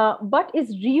Roopkotha, but is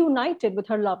reunited with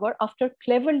her lover after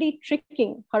cleverly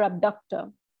tricking her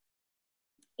abductor.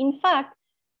 In fact,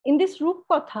 in this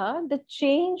Roopkotha, the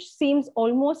change seems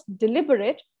almost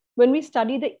deliberate when we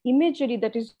study the imagery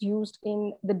that is used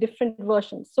in the different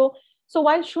versions. So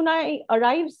while Shunai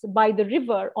arrives by the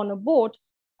river on a boat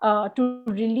to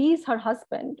release her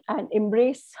husband and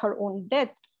embrace her own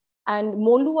death, and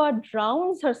Molua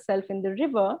drowns herself in the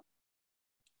river,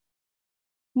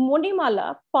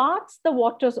 Monimala parts the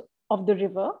waters of the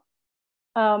river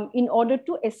in order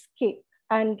to escape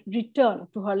and return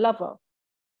to her lover.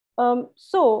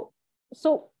 So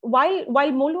while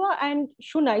Molua and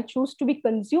Shunai choose to be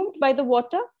consumed by the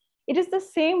water, it is the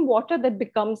same water that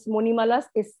becomes Monimala's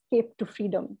escape to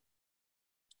freedom.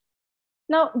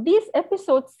 Now, these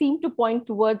episodes seem to point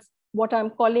towards what I'm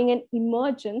calling an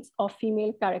emergence of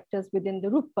female characters within the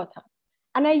Roopkotha.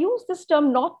 And I use this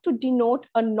term not to denote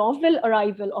a novel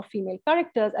arrival of female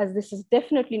characters, as this is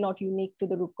definitely not unique to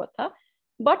the Roopkotha,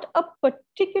 but a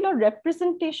particular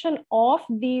representation of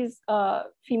these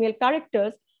female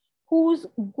characters whose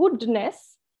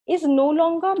goodness is no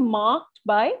longer marked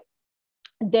by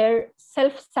their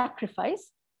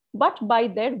self-sacrifice, but by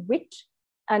their wit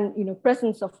and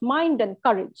presence of mind and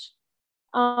courage.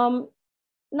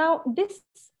 Now, this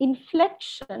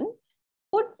inflection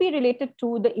would be related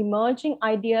to the emerging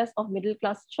ideas of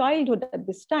middle-class childhood at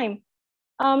this time.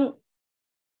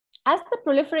 As the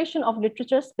proliferation of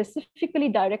literature specifically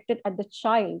directed at the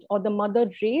child or the mother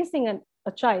raising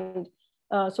a child,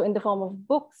 so in the form of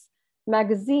books,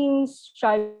 magazines,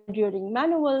 child-rearing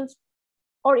manuals,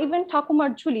 or even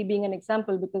Thakumar Jhuli being an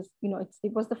example, because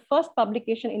it was the first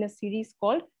publication in a series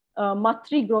called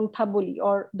Matri Gronthaboli,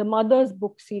 or the Mother's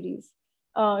Book series,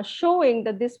 showing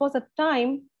that this was a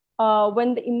time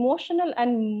when the emotional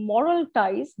and moral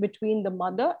ties between the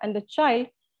mother and the child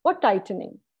were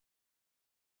tightening.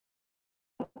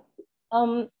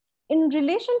 In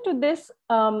relation to this,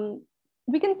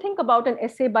 we can think about an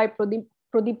essay by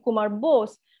Pradeep Kumar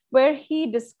Bose, where he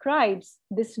describes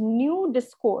this new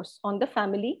discourse on the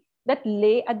family that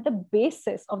lay at the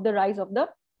basis of the rise of the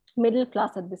middle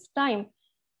class at this time,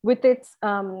 with its,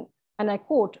 and I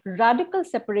quote, radical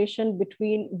separation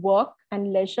between work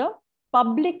and leisure,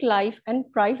 public life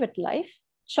and private life,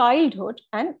 childhood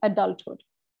and adulthood.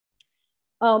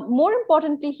 More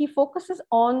importantly, he focuses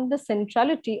on the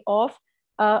centrality of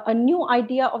a new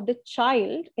idea of the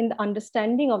child in the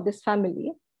understanding of this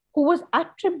family, who was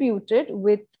attributed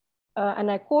with, and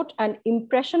I quote, an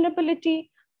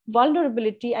impressionability,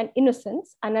 vulnerability, and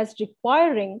innocence, and as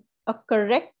requiring a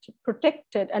correct,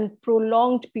 protected, and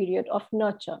prolonged period of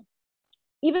nurture.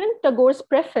 Even Tagore's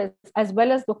preface, as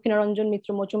well as Dakshinaranjan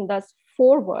Mitra Majumdar's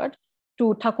foreword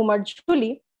to Thakumar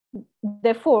Jhuli,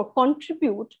 therefore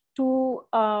contribute to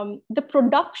the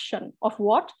production of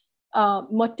what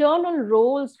maternal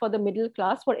roles for the middle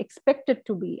class were expected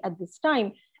to be at this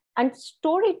time. And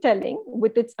storytelling,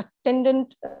 with its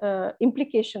attendant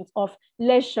implications of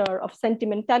leisure, of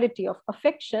sentimentality, of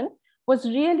affection, was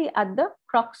really at the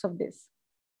crux of this.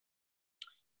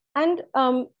 And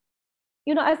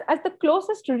as the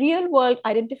closest real-world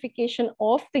identification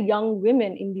of the young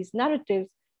women in these narratives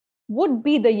would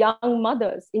be the young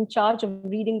mothers in charge of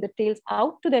reading the tales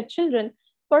out to their children,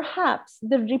 perhaps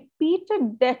the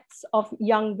repeated deaths of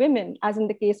young women, as in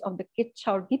the case of the Kitcha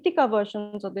or Gitika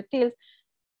versions of the tales,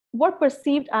 were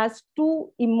perceived as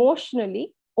too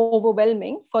emotionally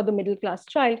overwhelming for the middle-class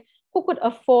child, who could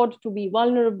afford to be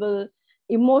vulnerable,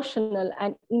 emotional,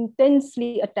 and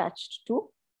intensely attached to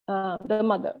the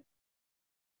mother.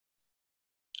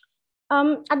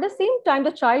 At the same time,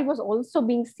 the child was also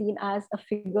being seen as a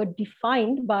figure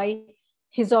defined by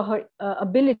his or her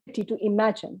ability to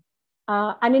imagine,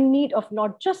 and in need of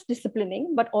not just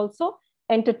disciplining, but also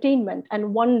entertainment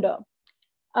and wonder.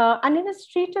 And in his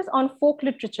treatise on folk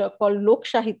literature called Lok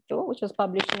Sahitya, which was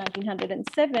published in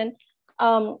 1907,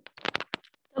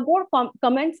 Tagore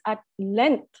comments at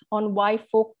length on why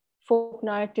folk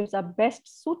narratives are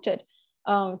best suited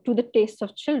to the taste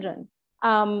of children.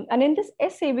 And in this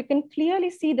essay, we can clearly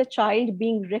see the child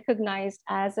being recognized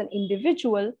as an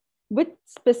individual with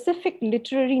specific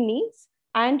literary needs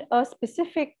and a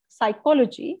specific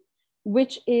psychology,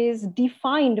 which is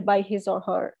defined by his or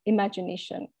her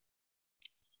imagination.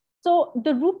 So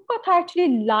the Roopkotha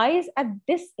actually lies at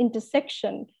this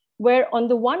intersection where on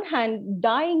the one hand,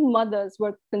 dying mothers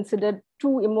were considered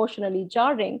too emotionally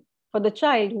jarring for the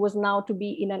child who was now to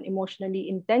be in an emotionally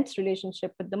intense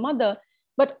relationship with the mother.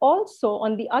 But also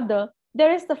on the other,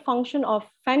 there is the function of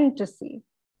fantasy,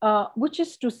 which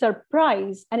is to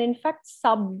surprise and in fact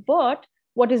subvert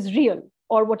what is real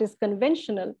or what is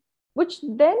conventional, which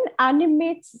then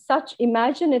animates such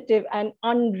imaginative and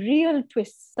unreal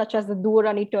twists, such as the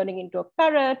Duarani turning into a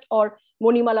parrot or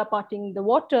Monimala parting the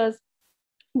waters,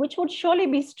 which would surely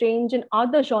be strange in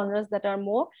other genres that are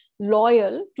more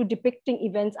loyal to depicting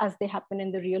events as they happen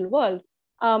in the real world.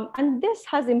 And this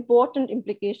has important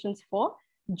implications for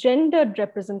gendered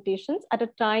representations at a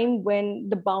time when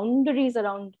the boundaries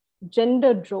around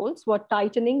gendered roles were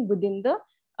tightening within the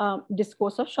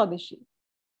discourse of Swadeshi.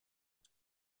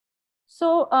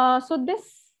 So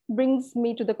this brings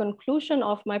me to the conclusion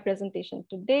of my presentation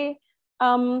today.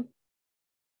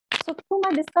 So through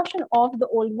my discussion of the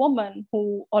old woman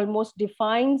who almost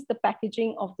defines the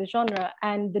packaging of the genre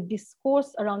and the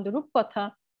discourse around the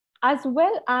Roopkotha, as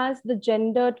well as the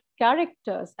gendered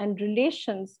characters and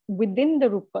relations within the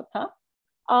Roopkotha,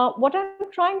 what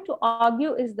I'm trying to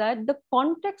argue is that the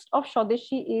context of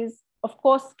Swadeshi is, of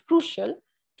course, crucial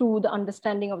to the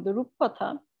understanding of the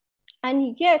Roopkotha,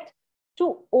 and yet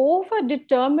to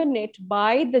over-determine it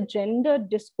by the gendered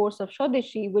discourse of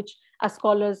Swadeshi, which, as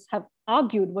scholars have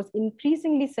argued, was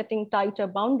increasingly setting tighter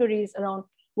boundaries around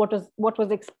what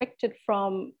was expected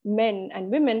from men and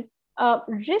women,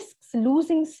 risks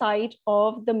losing sight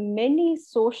of the many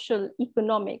social,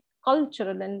 economic,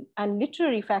 cultural, and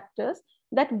literary factors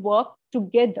that work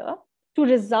together to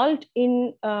result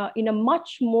in a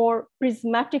much more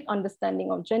prismatic understanding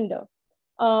of gender.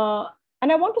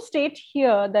 And I want to state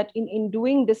here that in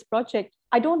doing this project,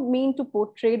 I don't mean to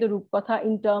portray the Roopkotha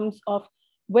in terms of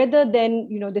whether then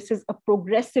this is a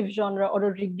progressive genre or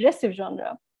a regressive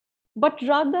genre, but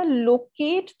rather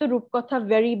locate the Roopkotha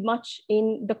very much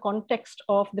in the context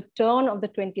of the turn of the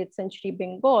 20th century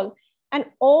Bengal and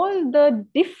all the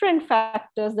different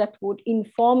factors that would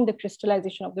inform the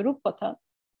crystallization of the Roopkotha,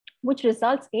 which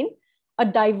results in a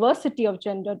diversity of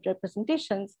gendered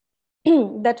representations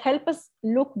that help us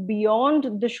look beyond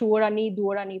the Shuarani,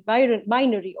 Duarani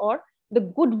binary or the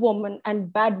good woman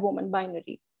and bad woman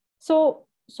binary. So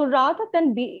rather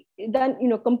than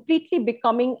completely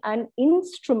becoming an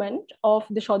instrument of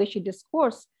the Swadeshi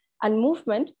discourse and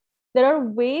movement, there are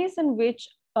ways in which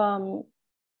a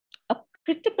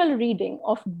critical reading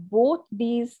of both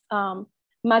these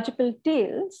magical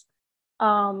tales,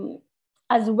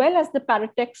 as well as the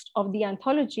paratext of the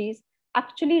anthologies,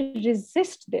 actually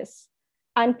resist this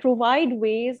and provide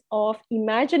ways of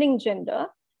imagining gender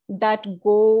that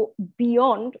go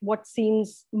beyond what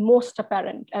seems most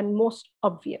apparent and most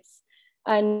obvious.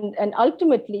 And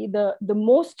ultimately, the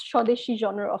most Swadeshi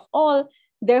genre of all,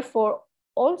 therefore,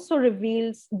 also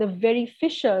reveals the very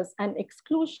fissures and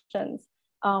exclusions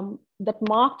that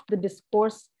mark the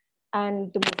discourse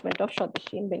and the movement of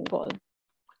Swadeshi in Bengal.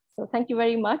 So thank you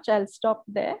very much. I'll stop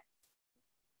there.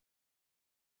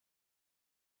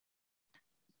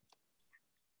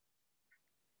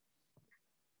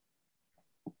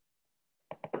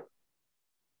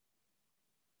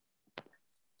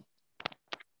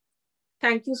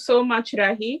 Thank you so much,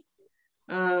 Raahi.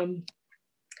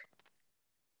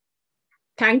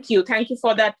 Thank you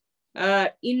for that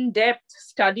in-depth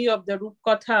study of the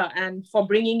Roopkotha and for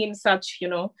bringing in such,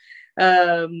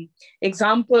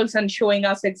 examples and showing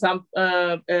us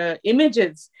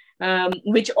images,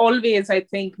 which always, I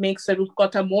think, makes the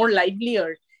Roopkotha more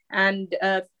livelier and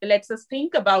lets us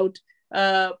think about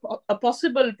a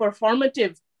possible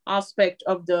performative aspect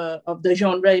of the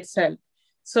genre itself.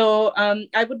 So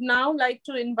I would now like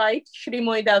to invite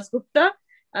Shrimoy Dasgupta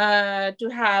to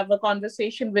have a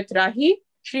conversation with Raahi.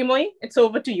 Shrimoy, it's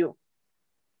over to you.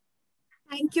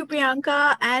 Thank you,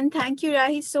 Priyanka, and thank you,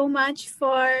 Raahi, so much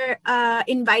for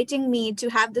inviting me to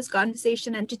have this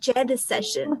conversation and to chair this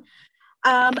session.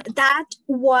 That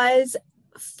was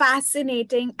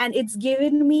fascinating, and it's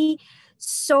given me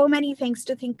so many things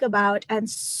to think about and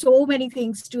so many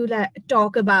things to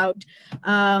talk about.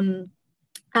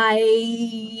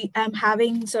 I am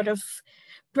having sort of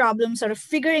problems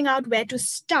figuring out where to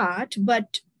start,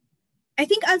 but I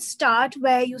think I'll start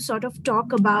where you sort of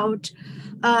talk about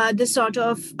the sort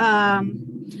of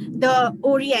the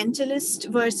Orientalist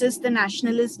versus the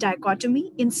nationalist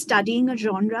dichotomy in studying a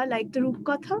genre like the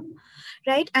Roopkotha,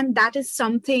 right? And that is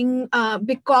something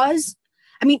because,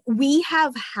 I mean, we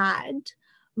have had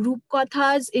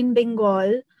Roopkothas in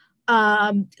Bengal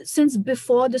since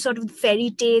before the sort of fairy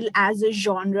tale as a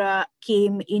genre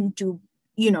came into,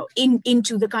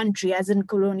 into the country as a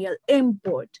colonial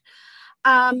import.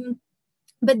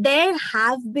 But there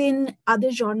have been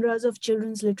other genres of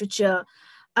children's literature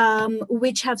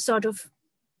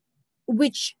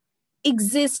which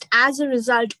exist as a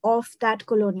result of that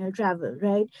colonial travel,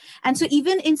 right? And so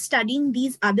even in studying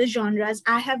these other genres,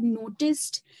 I have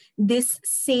noticed this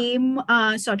same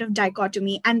sort of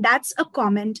dichotomy, and that's a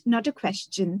comment, not a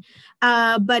question.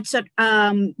 But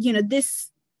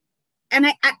this, and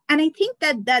I think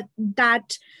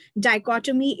that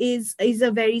dichotomy is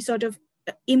a very sort of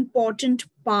important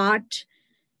part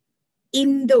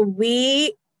in the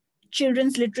way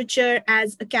children's literature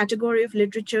as a category of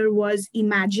literature was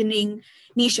imagining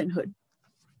nationhood.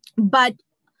 But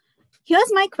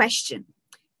here's my question.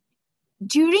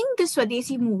 During the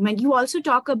Swadeshi movement, you also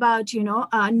talk about,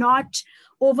 not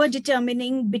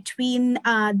over-determining between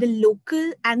the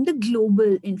local and the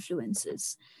global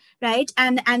influences, right?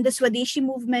 And the Swadeshi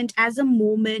movement as a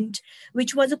moment,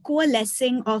 which was a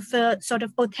coalescing of a sort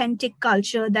of authentic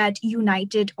culture that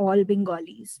united all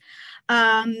Bengalis.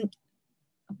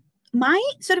 My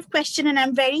sort of question, and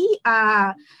I'm very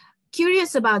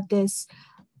curious about this.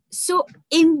 So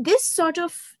in this sort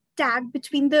of tag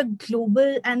between the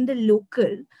global and the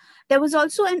local, there was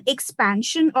also an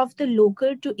expansion of the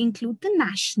local to include the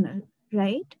national,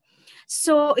 right?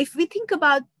 So if we think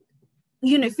about,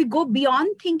 if we go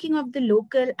beyond thinking of the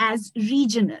local as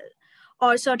regional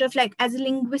or sort of like as a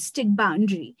linguistic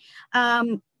boundary,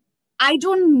 I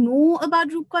don't know about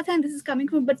Roopkotha, and this is coming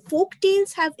from, but folk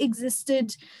tales have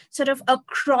existed sort of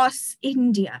across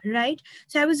India, right?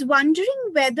 So I was wondering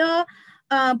whether,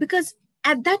 because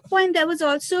at that point there was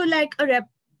also like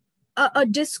a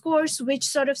discourse which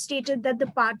sort of stated that the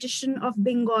partition of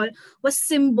Bengal was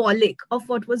symbolic of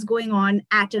what was going on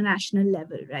at a national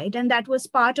level, right? And that was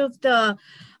part of the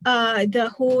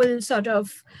whole sort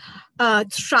of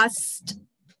thrust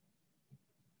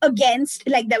against,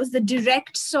 like, there was the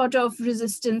direct sort of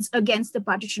resistance against the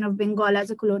partition of Bengal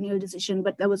as a colonial decision,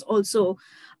 but there was also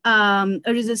a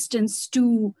resistance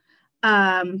to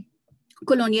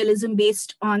colonialism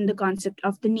based on the concept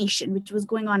of the nation, which was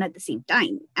going on at the same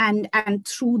time and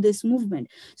through this movement.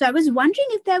 So I was wondering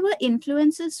if there were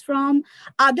influences from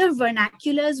other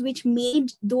vernaculars which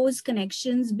made those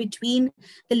connections between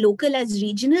the local as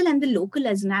regional and the local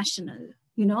as national,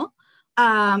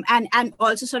 and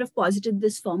also sort of posited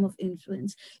this form of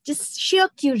influence. Just sheer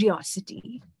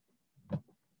curiosity.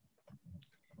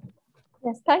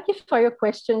 Yes, thank you for your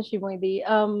question, Shimoidi.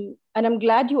 And I'm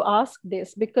glad you asked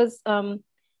this because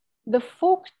the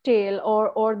folk tale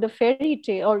or the fairy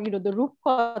tale or the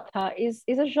Roopkotha is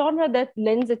a genre that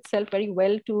lends itself very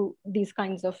well to these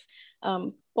kinds of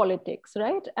politics,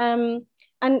 right? And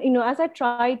as I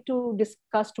tried to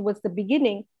discuss towards the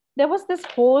beginning, there was this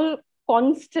whole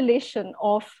constellation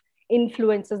of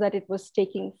influences that it was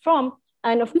taking from.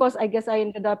 And of course, I guess I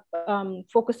ended up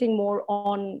focusing more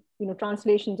on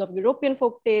translations of European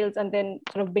folk tales and then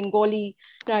sort of Bengali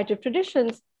narrative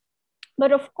traditions.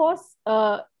 But of course,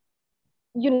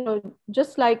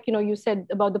 just like you said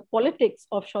about the politics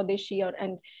of Swadeshi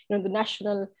and the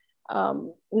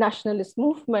nationalist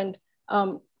movement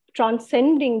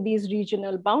transcending these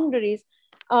regional boundaries,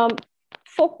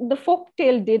 the folk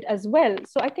tale did as well.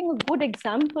 So I think a good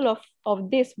example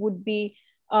of this would be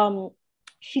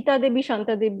Sita Devi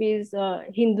Shanta Devi's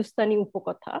Hindustani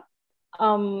Upakatha,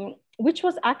 which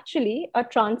was actually a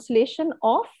translation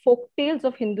of folk tales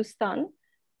of Hindustan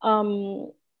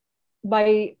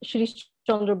by Shirish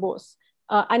Chandra Bose.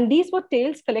 And these were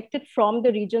tales collected from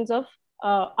the regions of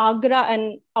Agra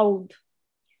and Oudh,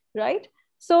 right?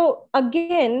 So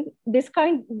again, these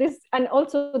tales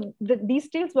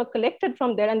were collected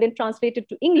from there and then translated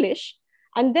to English.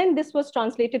 And then this was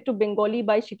translated to Bengali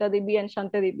by Sita Devi and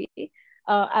Shanta Devi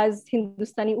as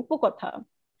Hindustani Upakatha.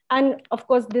 And of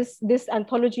course, this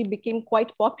anthology became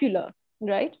quite popular,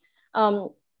 right?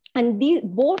 And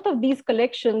both of these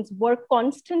collections were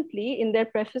constantly in their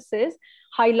prefaces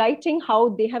highlighting how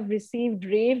they have received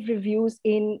rave reviews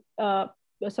in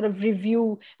sort of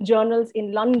review journals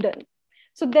in London.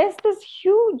 So there's this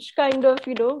huge kind of,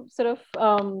 sort of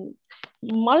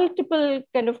multiple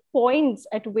kind of points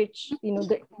at which,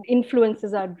 the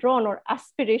influences are drawn or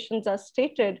aspirations are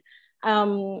stated.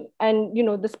 And,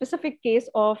 the specific case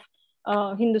of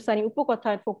Hindustani Upakatha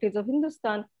and folk tales of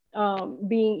Hindustan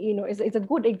being, is a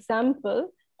good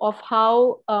example of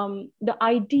how the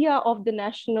idea of the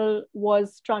national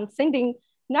was transcending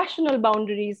national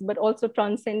boundaries, but also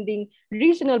transcending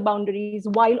regional boundaries,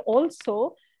 while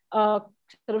also sort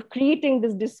of creating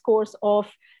this discourse of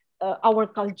our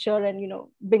culture and,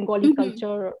 Bengali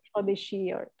culture,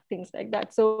 Swadeshi, or things like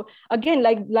that. So again,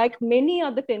 like many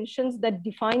other tensions that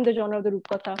define the genre of the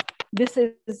Roopkotha, this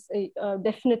is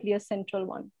definitely a central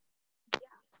one.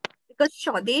 Because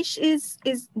Swadesh is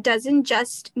doesn't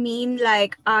just mean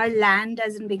like our land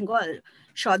as in Bengal.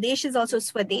 Swadesh is also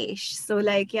Swadesh. So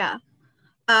like, yeah.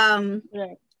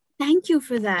 Right. Thank you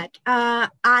for that.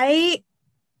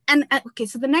 Okay,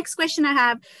 so the next question I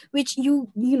have, which you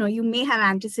may have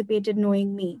anticipated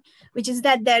knowing me, which is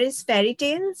that there is fairy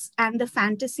tales and the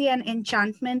fantasy and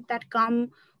enchantment that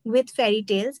come with fairy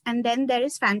tales, and then there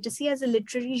is fantasy as a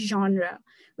literary genre,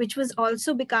 which was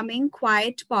also becoming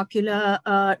quite popular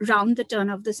around the turn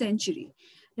of the century.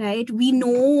 Right, we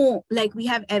know, like, we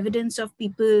have evidence of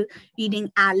people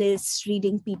reading Alice,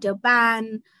 reading Peter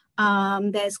Pan.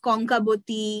 There's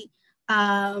Konkaboti.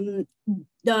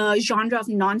 The genre of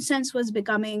nonsense was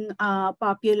becoming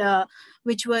popular,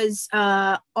 which was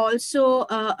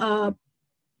also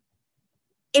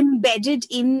embedded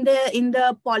in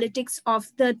the politics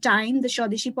of the time, the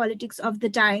Swadeshi politics of the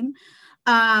time,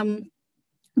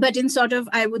 but in sort of,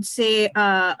 I would say,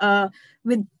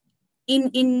 with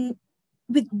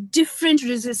different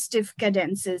resistive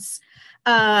cadences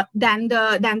than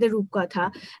the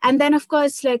Roopkotha. And then, of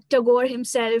course, like Tagore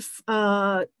himself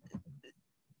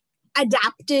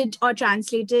adapted or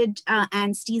translated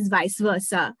Anstey's Vice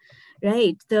Versa,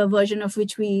 right? The version of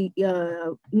which we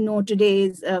know today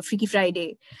is Freaky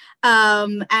Friday.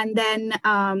 And then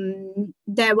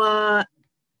there was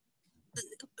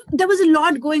a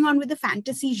lot going on with the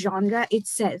fantasy genre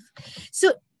itself.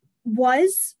 So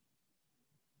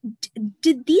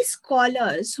did these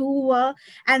scholars who were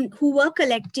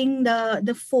collecting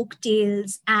the folk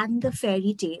tales and the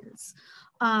fairy tales,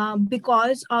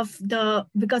 because of the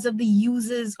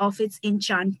uses of its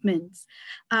enchantments,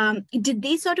 did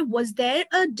they was there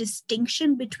a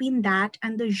distinction between that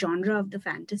and the genre of the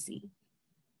fantasy?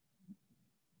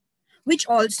 Which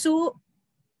also,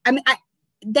 I mean,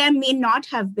 there may not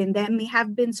have been. There may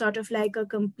have been sort of like a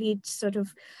complete sort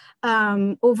of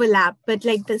overlap, but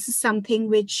like this is something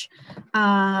which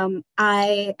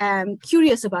I am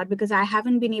curious about, because I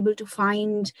haven't been able to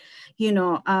find,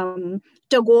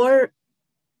 Tagore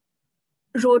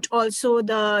wrote also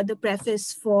the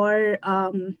preface for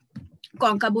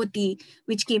Konkaboti,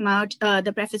 which came out,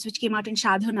 the preface which came out in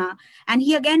Sadhana. And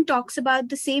he again talks about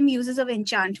the same uses of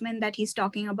enchantment that he's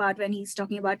talking about when he's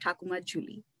talking about Thakumar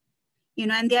Juli.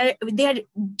 And they are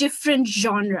different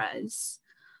genres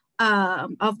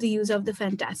of the use of the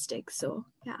fantastic. So,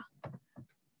 yeah.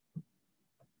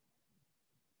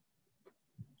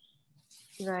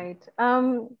 Right.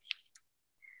 So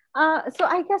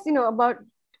I guess, about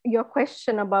your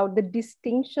question about the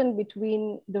distinction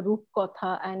between the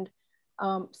Roopkotha and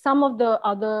some of the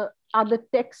other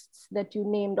texts that you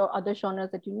named, or other genres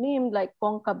that you named, like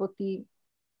Konkaboti.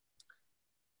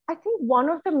 I think one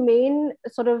of the main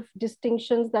sort of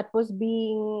distinctions that was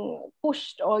being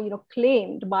pushed or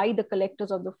claimed by the collectors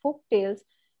of the folk tales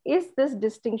is this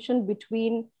distinction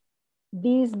between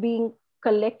these being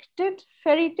collected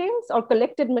fairy tales or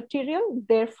collected material,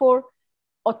 therefore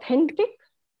authentic,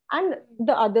 and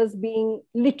the others being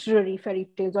literary fairy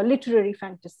tales or literary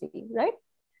fantasy, right?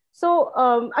 So,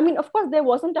 I mean, of course, there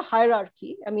wasn't a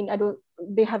hierarchy. I mean,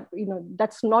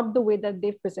 that's not the way that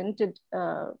they've presented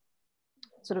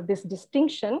sort of this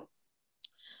distinction.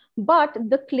 But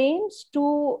the claims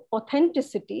to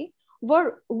authenticity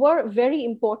were very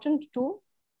important to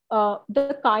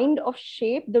the kind of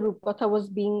shape the Roopkotha was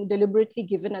being deliberately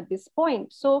given at this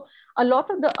point. So a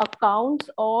lot of the accounts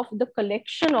of the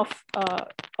collection of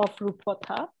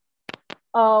Roopkotha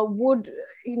would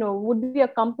be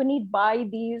accompanied by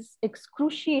these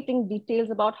excruciating details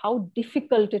about how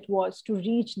difficult it was to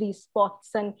reach these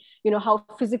spots, and how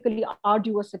physically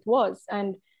arduous it was,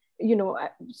 and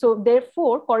so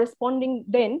therefore corresponding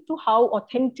then to how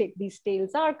authentic these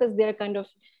tales are, because they're kind of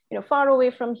far away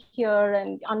from here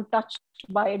and untouched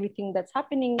by everything that's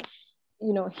happening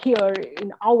here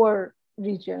in our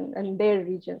region and their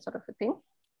region, sort of a thing.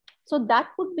 So that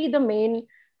would be the main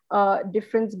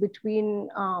difference between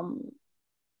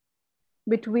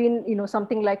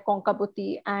something like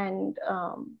Konkaboti and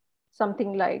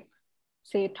something like,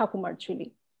 say, Thakumar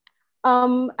Juli.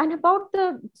 And about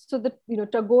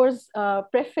Tagore's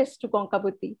preface to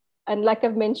Konkaboti, and like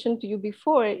I've mentioned to you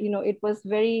before, it was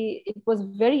very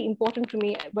important to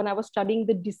me when I was studying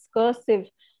the discursive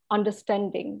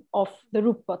understanding of the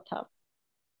Roopkotha.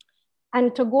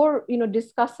 And Tagore,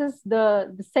 discusses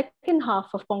the second half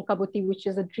of Konkaboti, which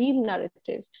is a dream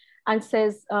narrative, and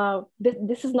says,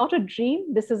 this is not a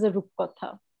dream, this is a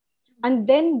Roopkotha. And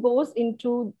then goes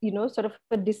into, sort of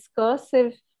a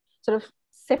discursive sort of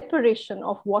separation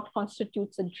of what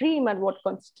constitutes a dream and what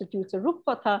constitutes a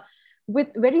Roopkotha, with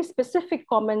very specific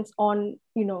comments on,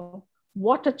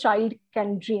 what a child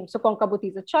can dream. So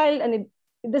Konkaboti is a child, and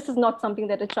this is not something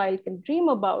that a child can dream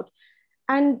about.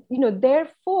 And,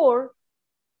 therefore,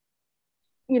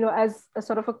 as a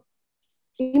sort of a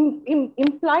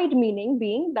implied meaning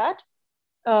being that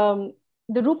the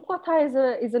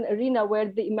Roopkotha is an arena where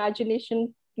the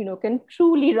imagination, can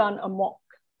truly run amok,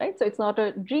 right? So it's not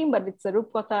a dream, but it's a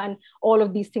Roopkotha, and all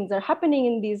of these things are happening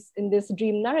in this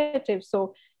dream narrative.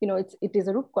 So, it is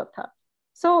a Roopkotha.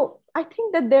 So I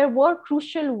think that there were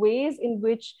crucial ways in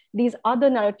which these other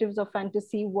narratives of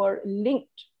fantasy were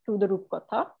linked to the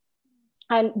Roopkotha.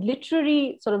 And the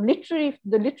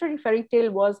literary fairy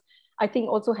tale was, I think,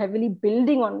 also heavily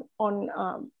building on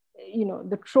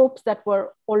the tropes that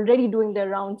were already doing their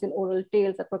rounds in oral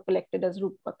tales that were collected as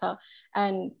Roopkotha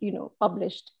and,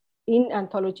 published in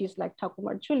anthologies like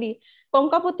Thakumar Jhuli.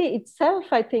 Konkaboti itself,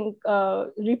 I think,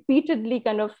 repeatedly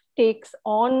kind of takes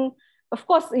on, of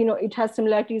course, it has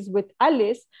similarities with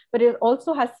Alice, but it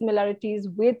also has similarities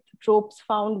with tropes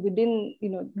found within,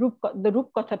 the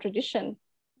Roopkotha tradition.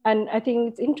 And I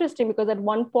think it's interesting because at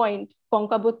one point,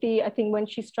 Konkaboti, I think when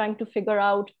she's trying to figure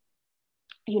out,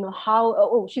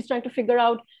 how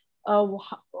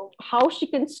she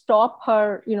can stop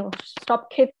her,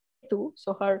 stop Ketu,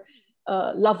 so her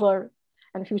lover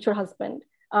and future husband,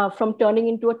 from turning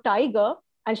into a tiger,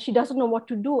 and she doesn't know what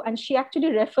to do. And she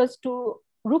actually refers to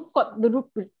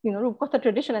Roopkotha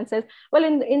tradition and says, well,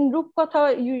 in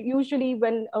Roopkotha, usually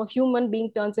when a human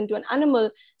being turns into an animal,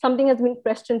 something has been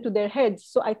pressed into their heads.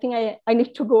 So I think I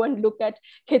need to go and look at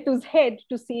Ketu's head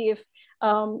to see if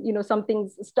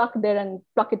something's stuck there and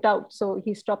pluck it out. So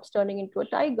he stops turning into a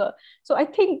tiger. So I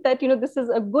think that, this is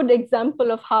a good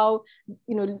example of how,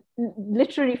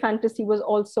 literary fantasy was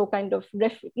also kind of,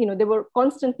 they were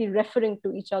constantly referring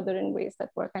to each other in ways that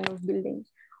were kind of building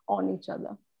on each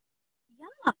other.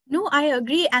 No, I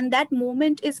agree. And that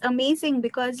moment is amazing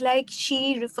because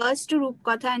she refers to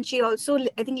Roopkotha and she also,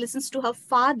 I think, listens to her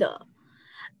father.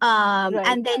 Right.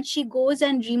 And then she goes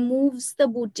and removes the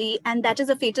booty, and that is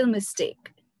a fatal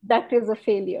mistake. That is a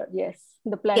failure, yes.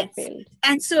 The plan failed.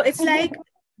 And so it's like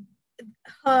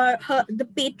the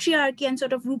patriarchy and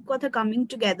sort of Roopkotha coming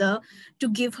together to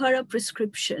give her a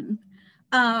prescription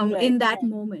in that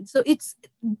moment. So it's,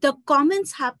 the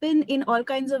comments happen in all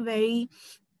kinds of very,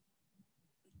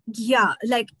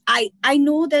 I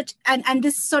know that, and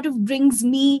this sort of brings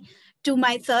me to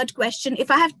my third question, if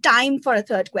I have time for a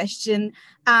third question,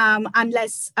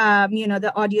 unless,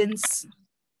 the audience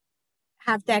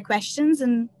have their questions.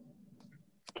 And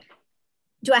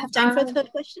do I have time for a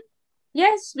third question?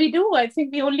 Yes, we do. I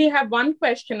think we only have one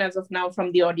question as of now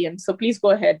from the audience. So please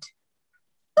go ahead.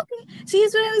 Okay, so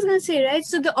here's what I was going to say, right?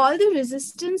 So all the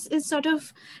resistance is sort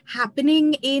of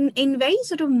happening in very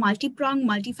sort of multi-pronged,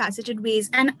 multifaceted ways.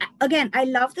 And again, I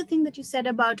love the thing that you said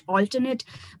about alternate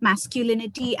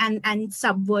masculinity and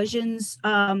subversions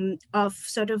of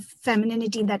sort of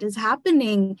femininity that is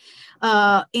happening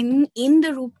in the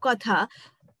Roopkotha.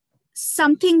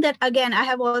 Something that, again, I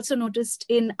have also noticed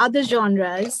in other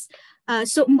genres.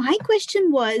 So my question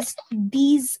was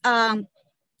these...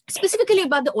 specifically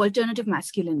about the alternative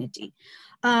masculinity.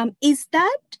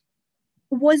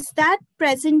 Was that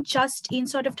present just in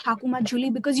sort of Thakumar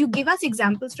Jhuli? Because you give us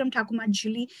examples from Thakumar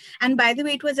Jhuli. And by the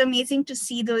way, it was amazing to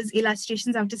see those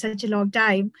illustrations after such a long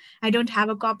time. I don't have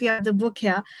a copy of the book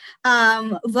here.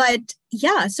 But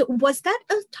yeah, so was that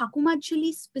a Thakumar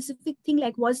Jhuli specific thing?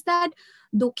 Like, was that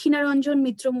Dakhinaranjan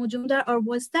Mitra Mojumdar, or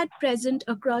was that present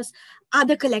across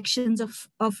other collections of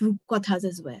Roopkothas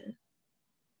as well?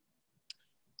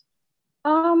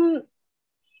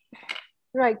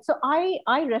 Right. So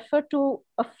I refer to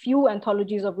a few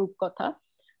anthologies of Roopkotha,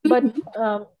 but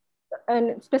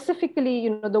and specifically,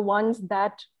 the ones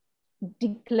that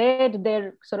declared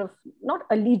their sort of not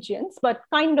allegiance, but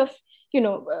kind of,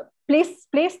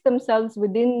 place themselves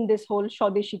within this whole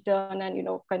Swadeshi turn and,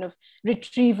 kind of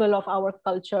retrieval of our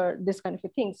culture, this kind of a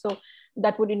thing. So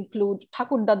that would include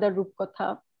Thakur Dada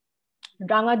Roopkotha,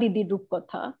 Ranga Didi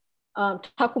Roopkotha,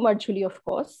 Thakumar Jhuli, of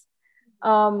course.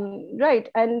 Right.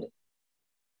 And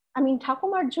I mean,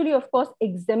 Thakumar Jhuli, of course,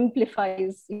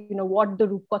 exemplifies, what the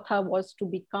Roopkotha was to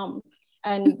become.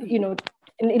 And,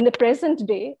 in the present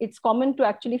day, it's common to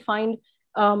actually find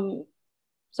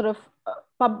sort of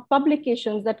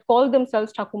publications that call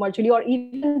themselves Thakumarjuli, or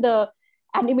even the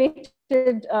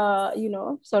animated,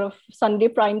 sort of Sunday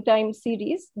primetime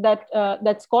series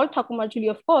that's called Thakumarjuli,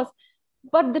 of course.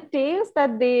 But the tales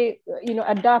that they,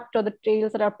 adapt, or the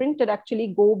tales that are printed, actually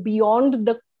go beyond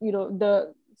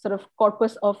the sort of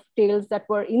corpus of tales that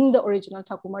were in the original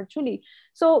Thakumarjuli.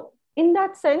 So in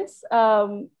that sense,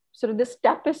 sort of this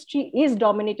tapestry is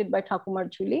dominated by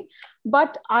Thakumarjuli.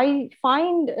 But I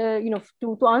find,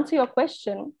 to answer your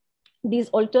question, these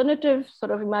alternative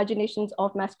sort of imaginations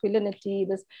of masculinity,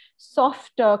 this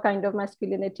softer kind of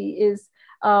masculinity is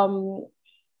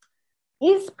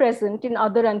present in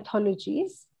other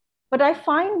anthologies. But I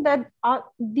find that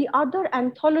the other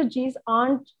anthologies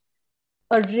aren't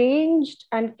arranged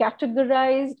and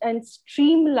categorized and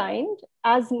streamlined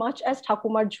as much as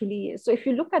Thakumarjuli is. So if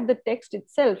you look at the text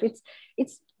itself, it's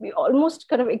almost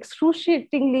kind of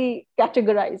excruciatingly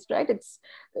categorized, right?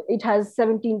 It has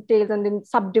 17 tales and then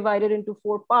subdivided into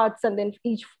 4 parts, and then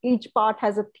each part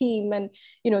has a theme and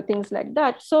things like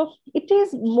that. So it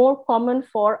is more common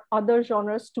for other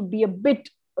genres to be a bit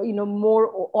more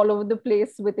all over the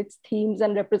place with its themes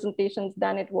and representations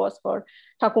than it was for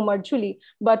Thakumarjuli.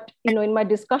 But in my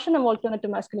discussion of alternative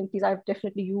masculinities, I've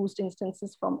definitely used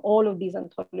instances from all of these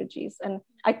anthologies, and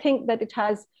I think that it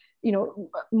has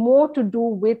more to do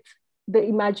with the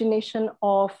imagination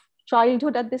of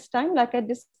childhood at this time, like I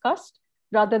discussed,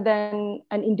 rather than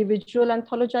an individual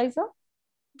anthologizer.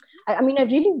 I mean, I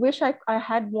really wish I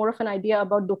had more of an idea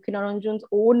about Dakkinaranjan's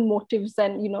own motives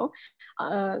and,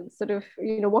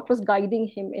 what was guiding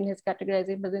him in his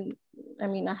categorizing. But then, I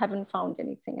mean, I haven't found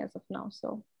anything as of now.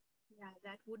 So, yeah,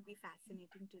 that would be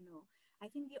fascinating to know. I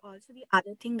think the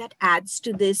other thing that adds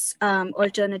to this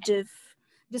alternative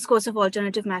discourse of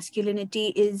alternative masculinity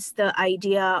is the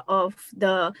idea of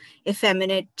the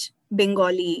effeminate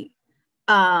Bengali,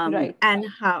 right. And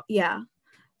how, yeah.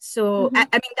 So I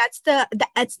mean,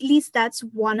 at least that's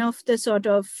one of the sort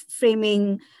of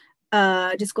framing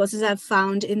discourses I've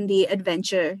found in the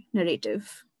adventure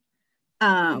narrative.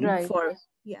 Right.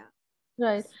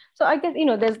 Right. So I guess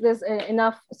there's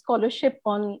enough scholarship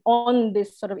on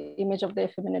this sort of image of the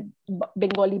effeminate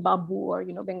Bengali Babu, or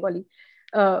Bengali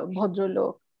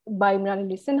Bhadralok by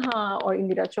Mrinalini Sinha or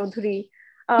Indira Chaudhuri,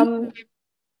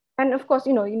 and of course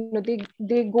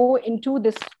they go into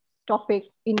this topic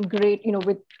in great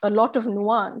with a lot of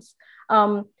nuance.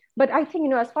 But I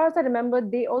think as far as I remember,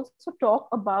 they also talk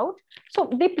about, so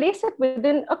they place it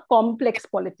within a complex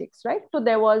politics, right? So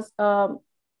there was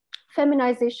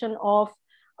feminization of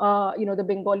the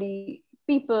Bengali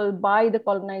people by the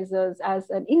colonizers as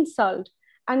an insult,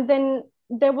 and then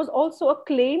there was also a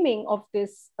claiming of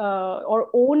this or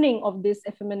owning of this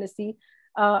effeminacy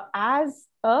as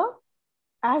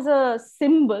a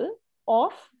symbol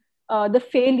of the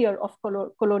failure of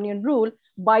colonial rule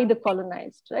by the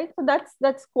colonized, right? So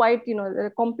that's quite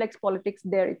the complex politics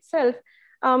there itself.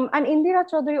 And Indira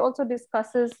Chaudhuri also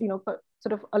discusses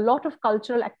sort of a lot of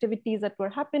cultural activities that were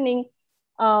happening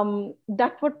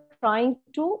that were trying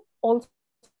to also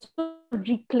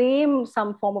reclaim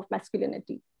some form of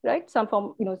masculinity, right? Some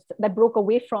form that broke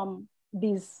away from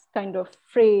these kind of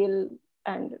frail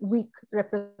and weak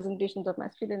representations of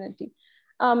masculinity.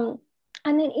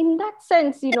 And then in that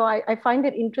sense, I find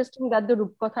it interesting that the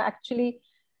Roopkotha actually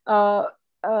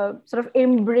sort of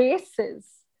embraces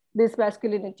this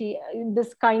masculinity,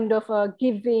 this kind of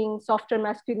giving, softer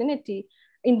masculinity,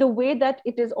 in the way that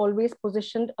it is always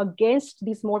positioned against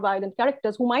these more violent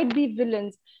characters who might be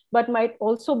villains, but might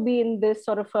also be in this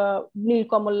sort of a Neel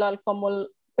Kamal Lal Kamal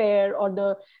pair, or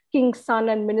the king's son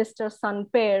and minister's son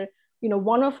pair,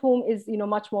 one of whom is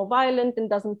much more violent and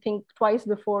doesn't think twice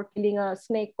before killing a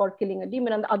snake or killing a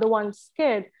demon, and the other one's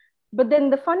scared. But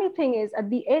then the funny thing is, at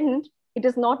the end, it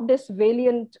is not this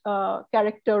valiant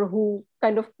character who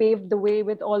kind of paved the way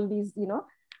with all these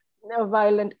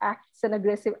violent acts and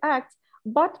aggressive acts,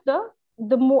 but the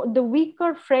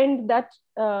weaker friend that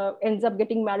ends up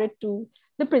getting married to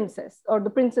the princess, or the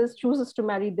princess chooses to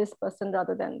marry this person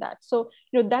rather than that. So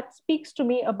that speaks to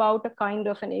me about a kind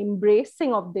of an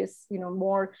embracing of this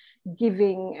more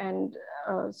giving and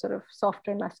sort of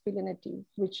softer masculinity,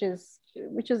 which is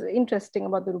interesting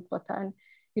about the Roopkotha.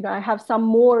 And I have some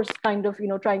more kind of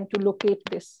trying to locate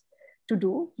this to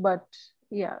do, but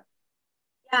yeah.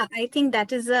 Yeah, I think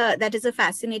that is a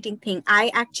fascinating thing.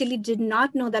 I actually did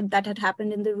not know that had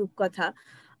happened in the Roopkotha.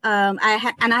 I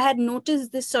had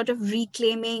noticed this sort of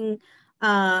reclaiming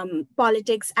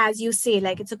politics, as you say,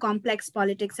 like it's a complex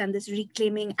politics, and this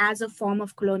reclaiming as a form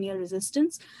of colonial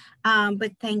resistance.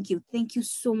 But thank you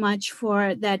so much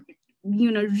for that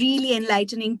really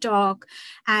enlightening talk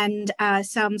and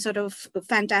some sort of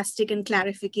fantastic and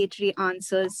clarificatory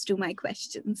answers to my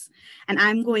questions. And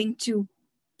I'm going to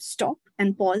stop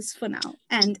and pause for now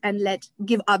and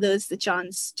give others the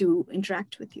chance to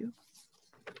interact with you.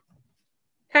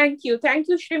 Thank you. Thank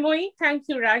you, Shrimoy. Thank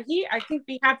you, Raahi. I think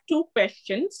we have 2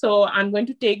 questions, so I'm going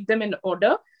to take them in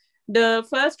order. The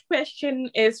first question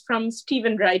is from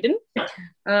Stephen Ryden.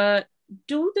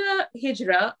 Do the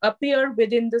hijra appear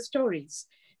within the stories?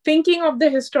 Thinking of the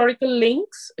historical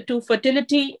links to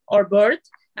fertility or birth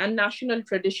and national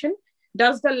tradition,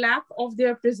 does the lack of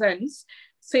their presence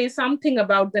say something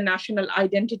about the national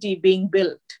identity being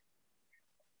built?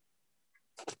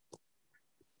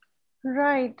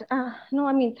 Right. No,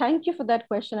 I mean, thank you for that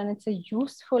question. And it's a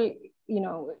useful,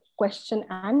 question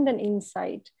and an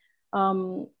insight.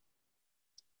 And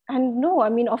no, I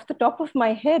mean, off the top of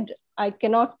my head, I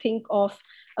cannot think of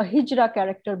a hijra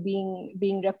character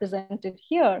being represented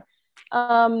here.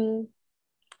 I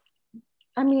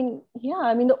mean,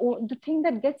 the thing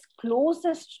that gets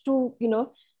closest to,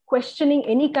 questioning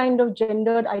any kind of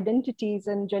gendered identities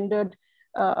and gendered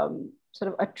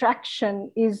sort of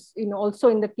attraction is, also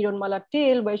in the Kiranmala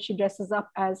tale, where she dresses up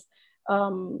as a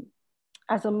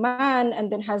man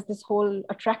and then has this whole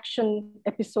attraction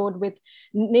episode with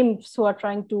nymphs who are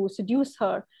trying to seduce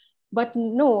her. But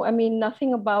no, I mean,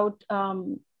 nothing about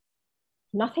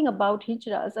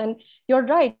hijras. And you're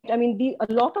right. I mean, a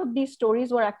lot of these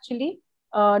stories were actually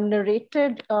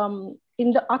narrated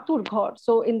in the Atur Ghar,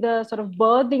 so in the sort of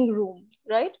birthing room,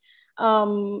 right?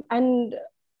 And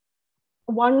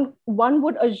one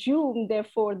would assume,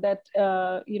 therefore, that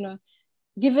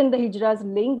given the hijra's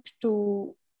link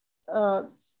to, can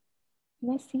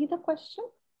I see the question?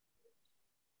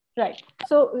 Right.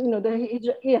 So the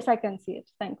hijra, yes, I can see it.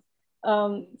 Thanks.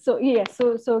 So yes,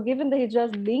 so given the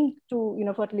hijra's link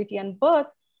to fertility and birth,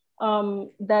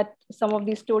 that some of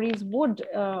these stories would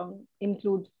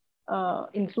include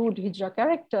hijra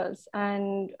characters,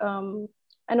 and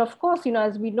of course,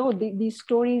 as we know, these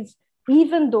stories,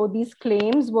 even though these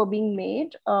claims were being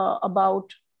made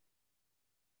about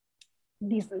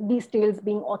these tales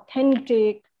being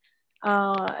authentic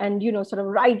and sort of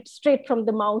right straight from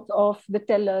the mouth of the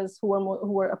tellers, who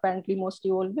were apparently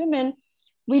mostly old women,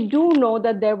 we do know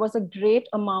that there was a great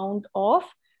amount of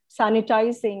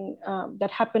sanitizing that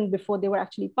happened before they were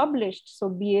actually published. So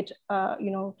be it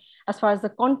as far as the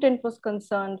content was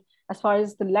concerned, as far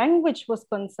as the language was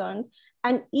concerned,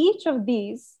 and each of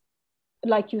these,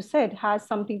 like you said, has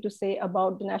something to say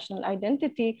about the national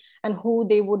identity and who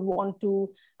they would want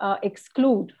to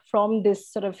exclude from this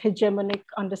sort of hegemonic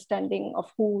understanding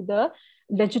of who the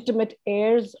legitimate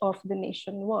heirs of the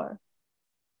nation were.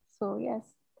 So yes,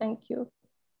 thank you.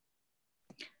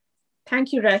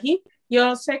 Thank you, Raahi.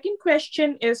 Your second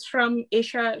question is from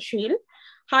Isha Sheel.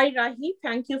 Hi, Raahi.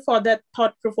 Thank you for that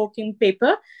thought-provoking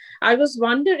paper. I was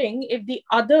wondering if the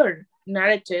other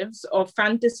narratives of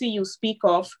fantasy you speak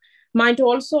of might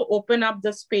also open up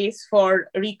the space for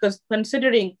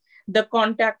reconsidering the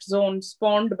contact zone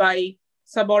spawned by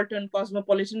subaltern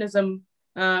cosmopolitanism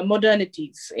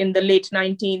modernities in the late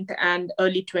 19th and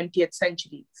early 20th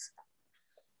centuries.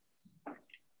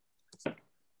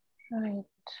 Right.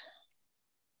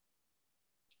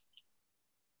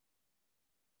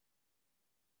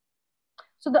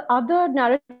 So the other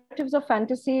narratives of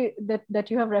fantasy that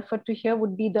you have referred to here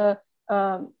would be the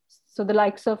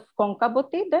likes of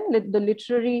Konkabote, then the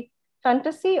literary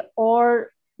fantasy,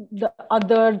 or the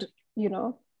other,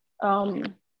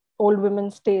 old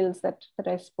women's tales that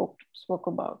I spoke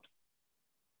about.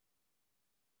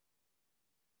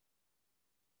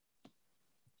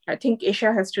 I think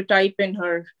Isha has to type in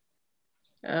her,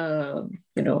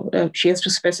 she has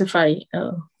to specify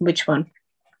which one.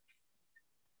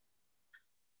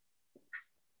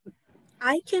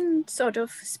 I can sort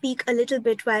of speak a little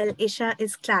bit while Isha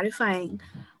is clarifying.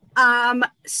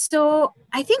 So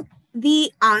I think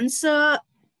the answer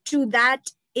to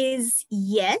that is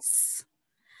yes,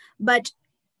 but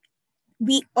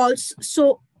we also,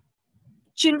 so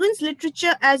children's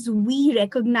literature as we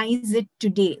recognize it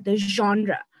today, the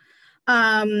genre,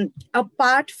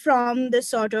 apart from the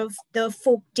sort of the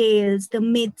folk tales, the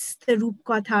myths, the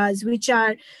Roopkothas, which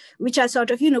are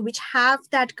sort of, which have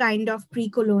that kind of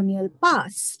pre-colonial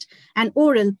past and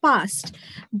oral past,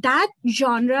 that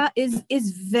genre is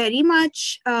very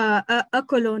much a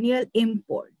colonial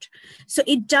import. So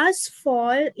it does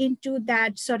fall into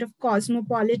that sort of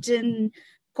cosmopolitan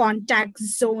contact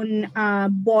zone,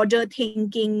 border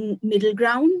thinking middle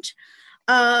ground,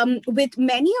 with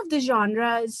many of the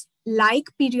genres like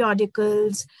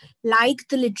periodicals, like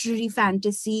the literary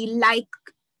fantasy, like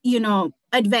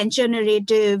adventure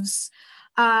narratives,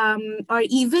 or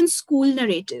even school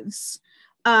narratives,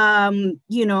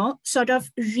 sort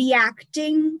of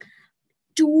reacting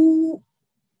to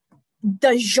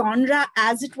the genre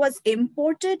as it was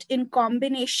imported in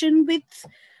combination with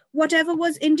whatever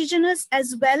was indigenous,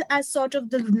 as well as sort of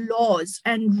the laws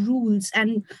and rules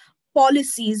and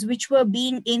policies which were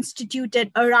being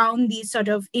instituted around these sort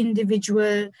of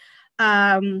individual,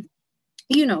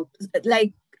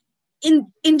 like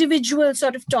individual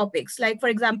sort of topics, like, for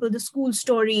example, the school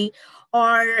story,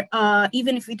 or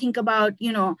even if we think about,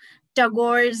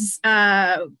 Tagore's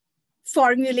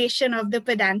formulation of the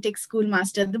pedantic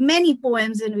schoolmaster, the many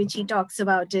poems in which he talks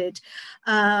about it,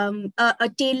 a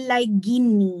tale like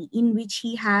Guinea, in which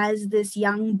he has this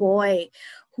young boy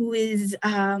who is,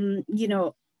 who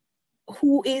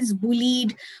is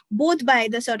bullied both by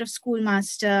the sort of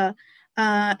schoolmaster,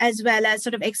 as well as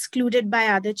sort of excluded by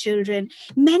other children.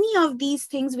 Many of these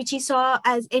things which he saw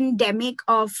as endemic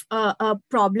of a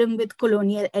problem with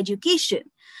colonial education,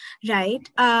 right?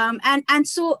 And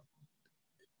so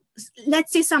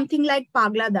let's say something like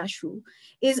Pagla Dashu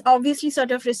is obviously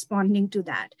sort of responding to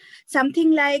that.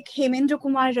 Something like Hemendra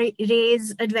Kumar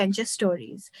Ray's adventure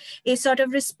stories is sort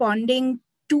of responding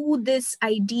to this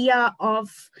idea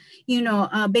of,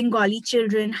 Bengali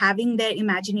children having their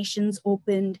imaginations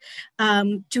opened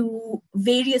to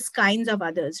various kinds of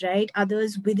others, right?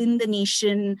 Others within the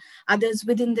nation, others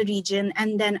within the region,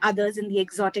 and then others in the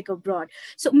exotic abroad.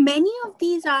 So many of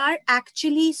these are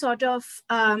actually sort of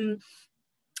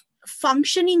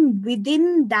functioning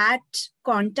within that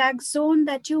contact zone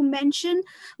that you mentioned.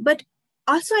 But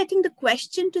also, I think the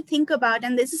question to think about,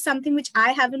 and this is something which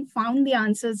I haven't found the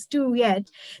answers to yet,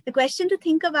 the question to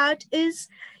think about is,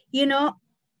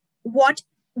 what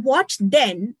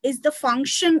then is the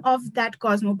function of that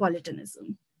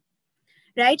cosmopolitanism,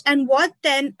 right? And what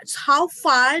then, how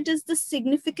far does the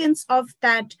significance of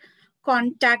that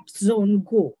contact zone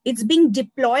go? It's being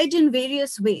deployed in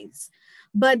various ways.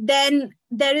 But then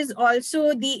there is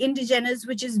also the indigenous,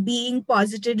 which is being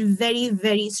posited very,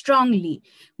 very strongly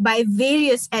by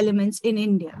various elements in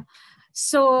India.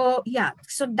 So yeah,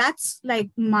 so that's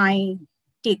like my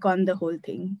take on the whole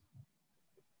thing.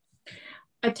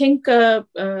 I think,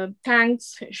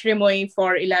 thanks, Shrimoy,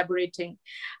 for elaborating.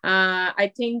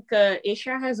 I think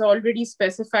Aisha has already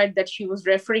specified that she was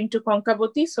referring to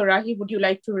Konkaboti. So Raahi, would you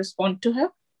like to respond to her?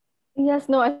 Yes,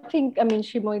 no, I think,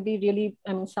 Shrimoy really,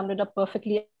 summed it up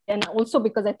perfectly. And also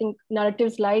because I think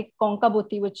narratives like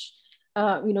Konkaboti, which,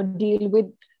 deal with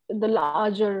the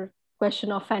larger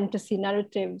question of fantasy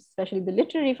narratives, especially the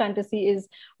literary fantasy, is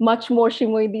much more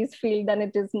Shrimoy's field than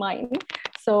it is mine.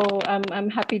 So I'm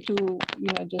happy to,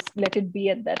 just let it be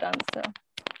at that answer.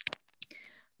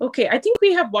 Okay, I think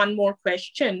we have one more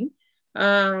question.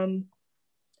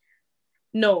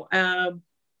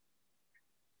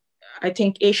 I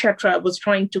think Aisha was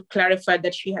trying to clarify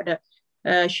that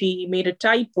she made a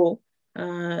typo.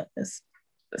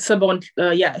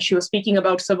 She was speaking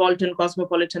about subaltern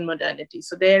cosmopolitan modernity.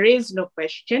 So there is no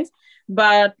question,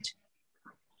 but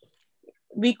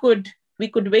we could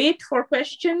wait for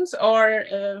questions, or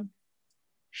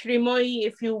Shrimoy,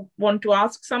 if you want to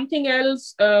ask something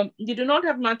else. You do not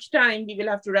have much time. We will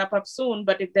have to wrap up soon,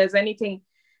 but if there's anything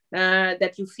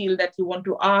that you feel that you want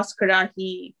to ask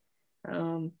Raahi,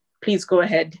 please go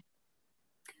ahead.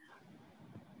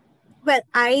 Well,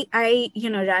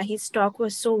 Raahi's talk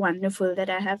was so wonderful that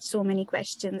I have so many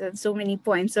questions and so many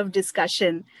points of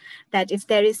discussion that if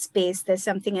there is space, there's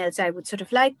something else I would sort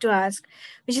of like to ask,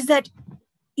 which is that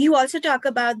you also talk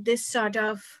about this sort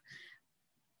of,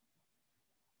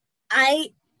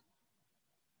 I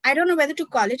don't know whether to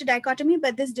call it a dichotomy,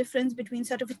 but this difference between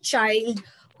sort of a child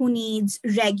who needs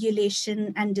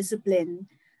regulation and discipline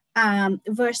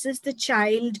versus the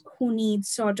child who needs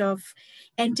sort of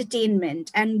entertainment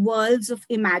and worlds of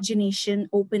imagination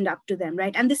opened up to them,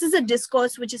 right? And this is a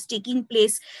discourse which is taking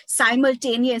place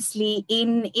simultaneously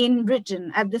in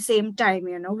Britain at the same time,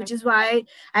 which is why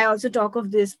I also talk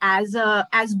of this as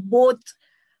both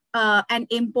an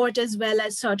import as well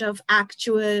as sort of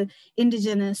actual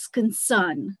indigenous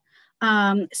concern.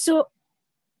 So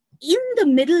in the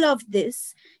middle of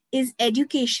this is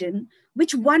education,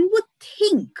 which one would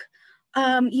think,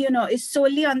 is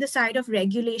solely on the side of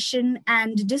regulation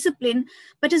and discipline,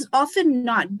 but is often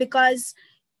not, because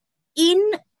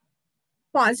in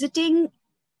positing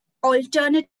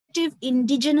alternative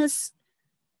indigenous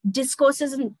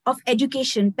discourses of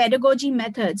education, pedagogy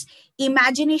methods,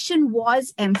 imagination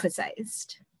was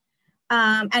emphasized.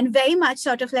 And very much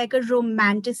sort of like a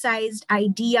romanticized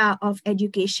idea of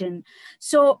education.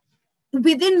 So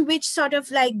within which sort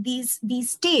of like these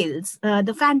tales,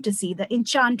 the fantasy, the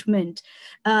enchantment,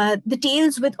 the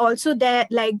tales with also their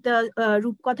like the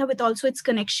Roopkotha with also its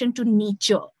connection to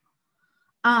nature,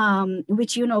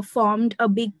 which formed a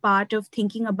big part of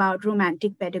thinking about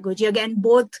romantic pedagogy. Again,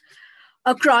 both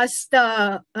across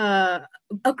the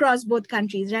across both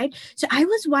countries, right? So I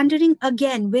was wondering,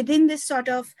 again, within this sort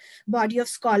of body of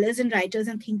scholars and writers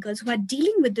and thinkers who are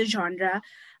dealing with the genre,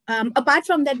 apart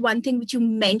from that one thing which you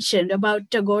mentioned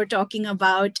about Tagore talking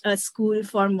about a school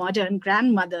for modern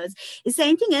grandmothers, is there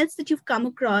anything else that you've come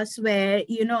across where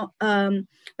where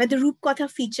the Roopkotha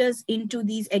features into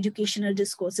these educational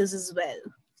discourses as well?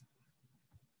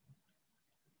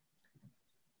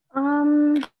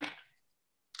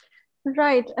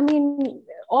 Right. I mean,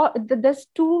 there's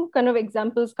two kind of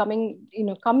examples coming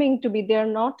to be. They're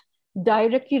not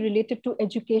directly related to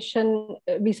education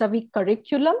vis-a-vis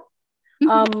curriculum,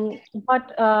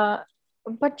 but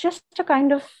just a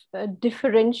kind of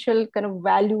differential kind of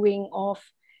valuing of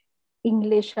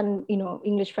English and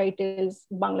English fairy tales,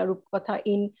 Bangla Roopkotha,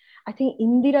 in I think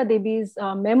Indira Devi's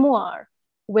memoir,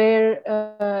 where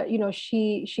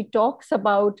she talks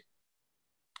about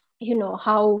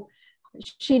how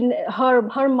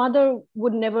her mother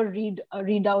would never read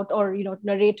out or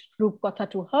narrate Roopkotha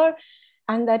to her,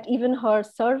 and that even her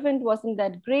servant wasn't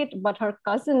that great, but her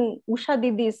cousin Usha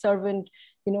Didi's servant,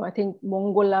 I think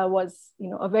Mongola, was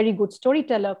a very good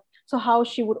storyteller. So how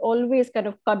she would always kind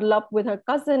of cuddle up with her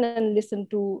cousin and listen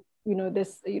to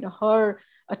her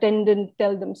attendant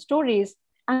tell them stories,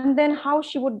 and then how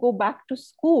she would go back to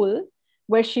school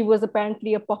where she was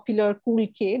apparently a popular cool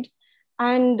kid.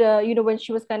 And when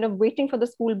she was kind of waiting for the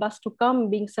school bus to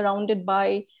come, being surrounded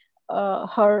by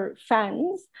her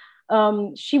fans,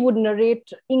 she would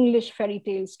narrate English fairy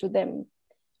tales to them,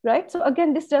 right? So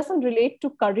again, this doesn't relate to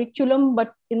curriculum,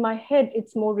 but in my head,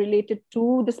 it's more related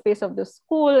to the space of the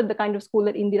school, the kind of school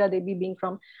that Indira Devi, being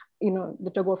from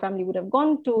the Tagore family, would have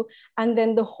gone to, and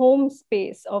then the home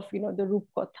space of the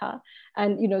Roopkotha,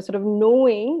 and sort of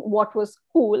knowing what was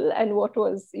cool and what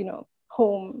was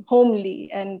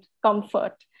homely and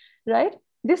comfort, right?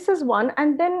 This is one.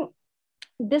 And then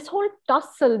this whole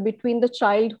tussle between the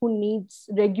child who needs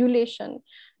regulation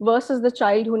versus the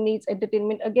child who needs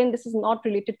entertainment. Again, this is not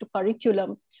related to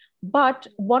curriculum, but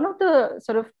one of the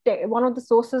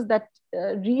sources that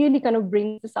really kind of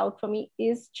brings this out for me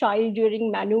is child rearing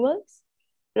manuals,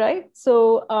 right?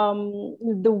 So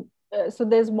so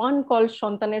there's one called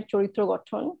Shantaner Charitra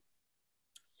Gothon,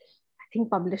 I think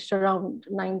published around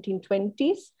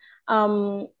 1920s,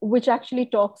 which actually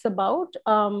talks about,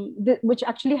 which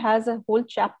actually has a whole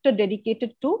chapter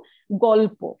dedicated to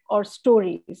golpo or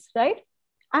stories, right?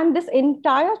 And this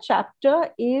entire chapter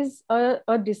is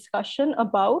a discussion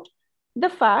about the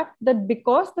fact that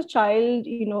because the child,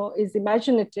 is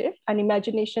imaginative, and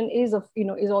imagination is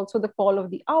is also the call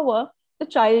of the hour, the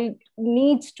child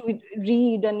needs to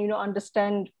read and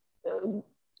understand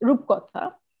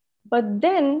Roopkotha. But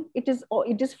then it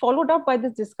is followed up by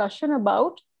this discussion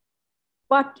about,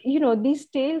 but these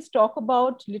tales talk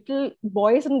about little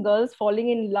boys and girls falling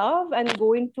in love and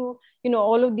go into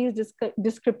all of these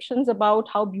descriptions about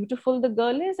how beautiful the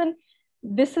girl is, and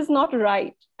this is not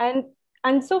right.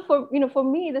 And so for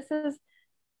me, this is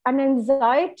an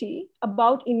anxiety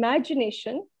about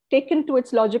imagination taken to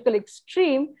its logical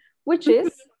extreme, which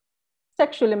is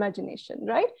sexual imagination,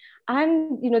 right?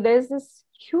 And there's this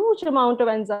huge amount of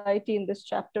anxiety in this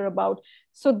chapter about,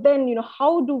 so then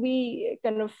how do we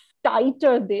kind of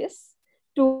tighter this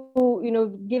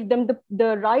to give them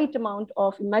the right amount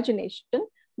of imagination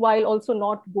while also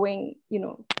not going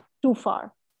too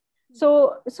far.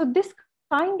 So this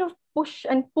kind of push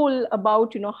and pull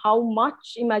about how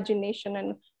much imagination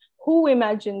and who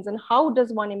imagines and how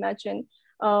does one imagine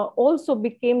also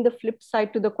became the flip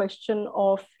side to the question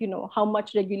of how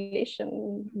much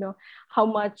regulation, how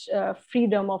much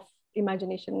freedom of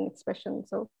imagination and expression.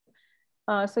 So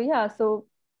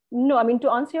no, I mean, to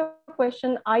answer your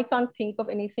question, I can't think of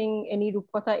any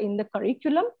Roopkotha in the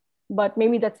curriculum, but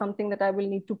maybe that's something that I will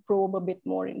need to probe a bit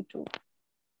more into.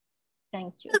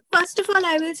 Thank you. First of all,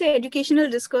 I will say educational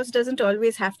discourse doesn't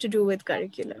always have to do with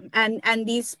curriculum, and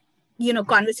these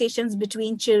conversations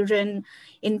between children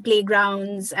in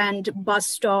playgrounds and bus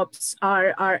stops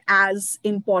are as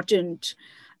important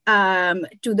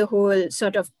to the whole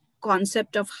sort of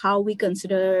concept of how we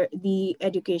consider the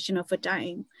education of a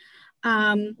time.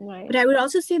 Right. But I would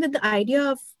also say that the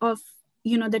idea of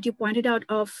that you pointed out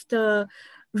of the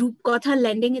Roopkotha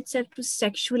lending itself to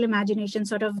sexual imagination,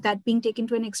 sort of that being taken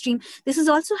to an extreme. This is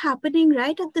also happening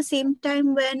right at the same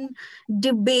time when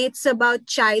debates about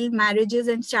child marriages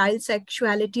and child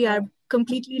sexuality are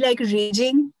completely like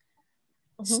raging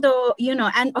So,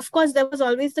 and of course, there was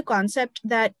always the concept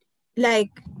that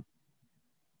like,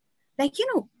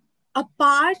 a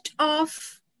part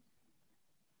of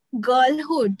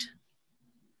girlhood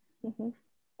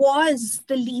was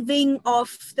the leaving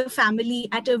of the family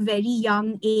at a very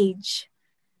young age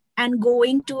and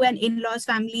going to an in-laws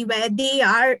family where they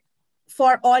are,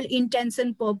 for all intents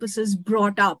and purposes,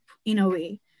 brought up in a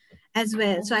way as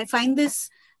well. So I find this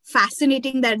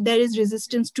fascinating that there is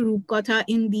resistance to Roopkotha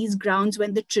in these grounds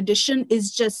when the tradition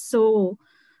is just so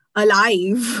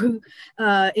alive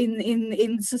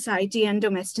in society and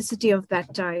domesticity of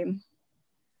that time.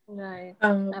 Right,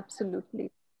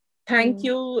 absolutely. Thank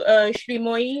you,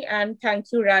 Shrimoyi, and thank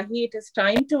you, Raahi. It is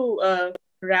time to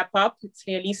wrap up. It's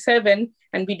nearly 7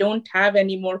 and we don't have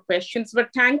any more questions, but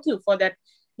thank you for that,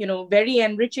 very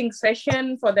enriching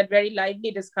session, for that very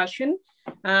lively discussion.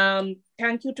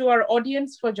 Thank you to our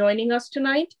audience for joining us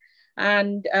tonight.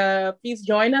 And please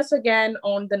join us again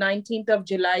on the 19th of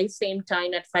July, same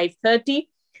time at 5:30.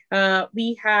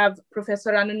 We have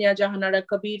Professor Ananya Jahanara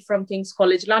Kabir from King's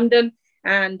College London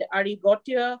and Raahi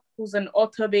Adhya, who's an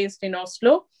author based in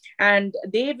Oslo. And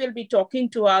they will be talking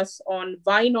to us on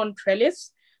Vine on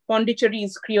Trellis,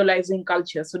 Pondicherry's Creolizing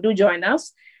Culture. So do join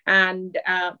us and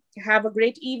have a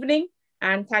great evening.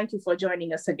 And thank you for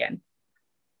joining us again.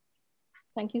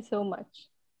 Thank you so much.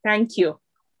 Thank you.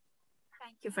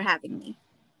 Thank you for having me.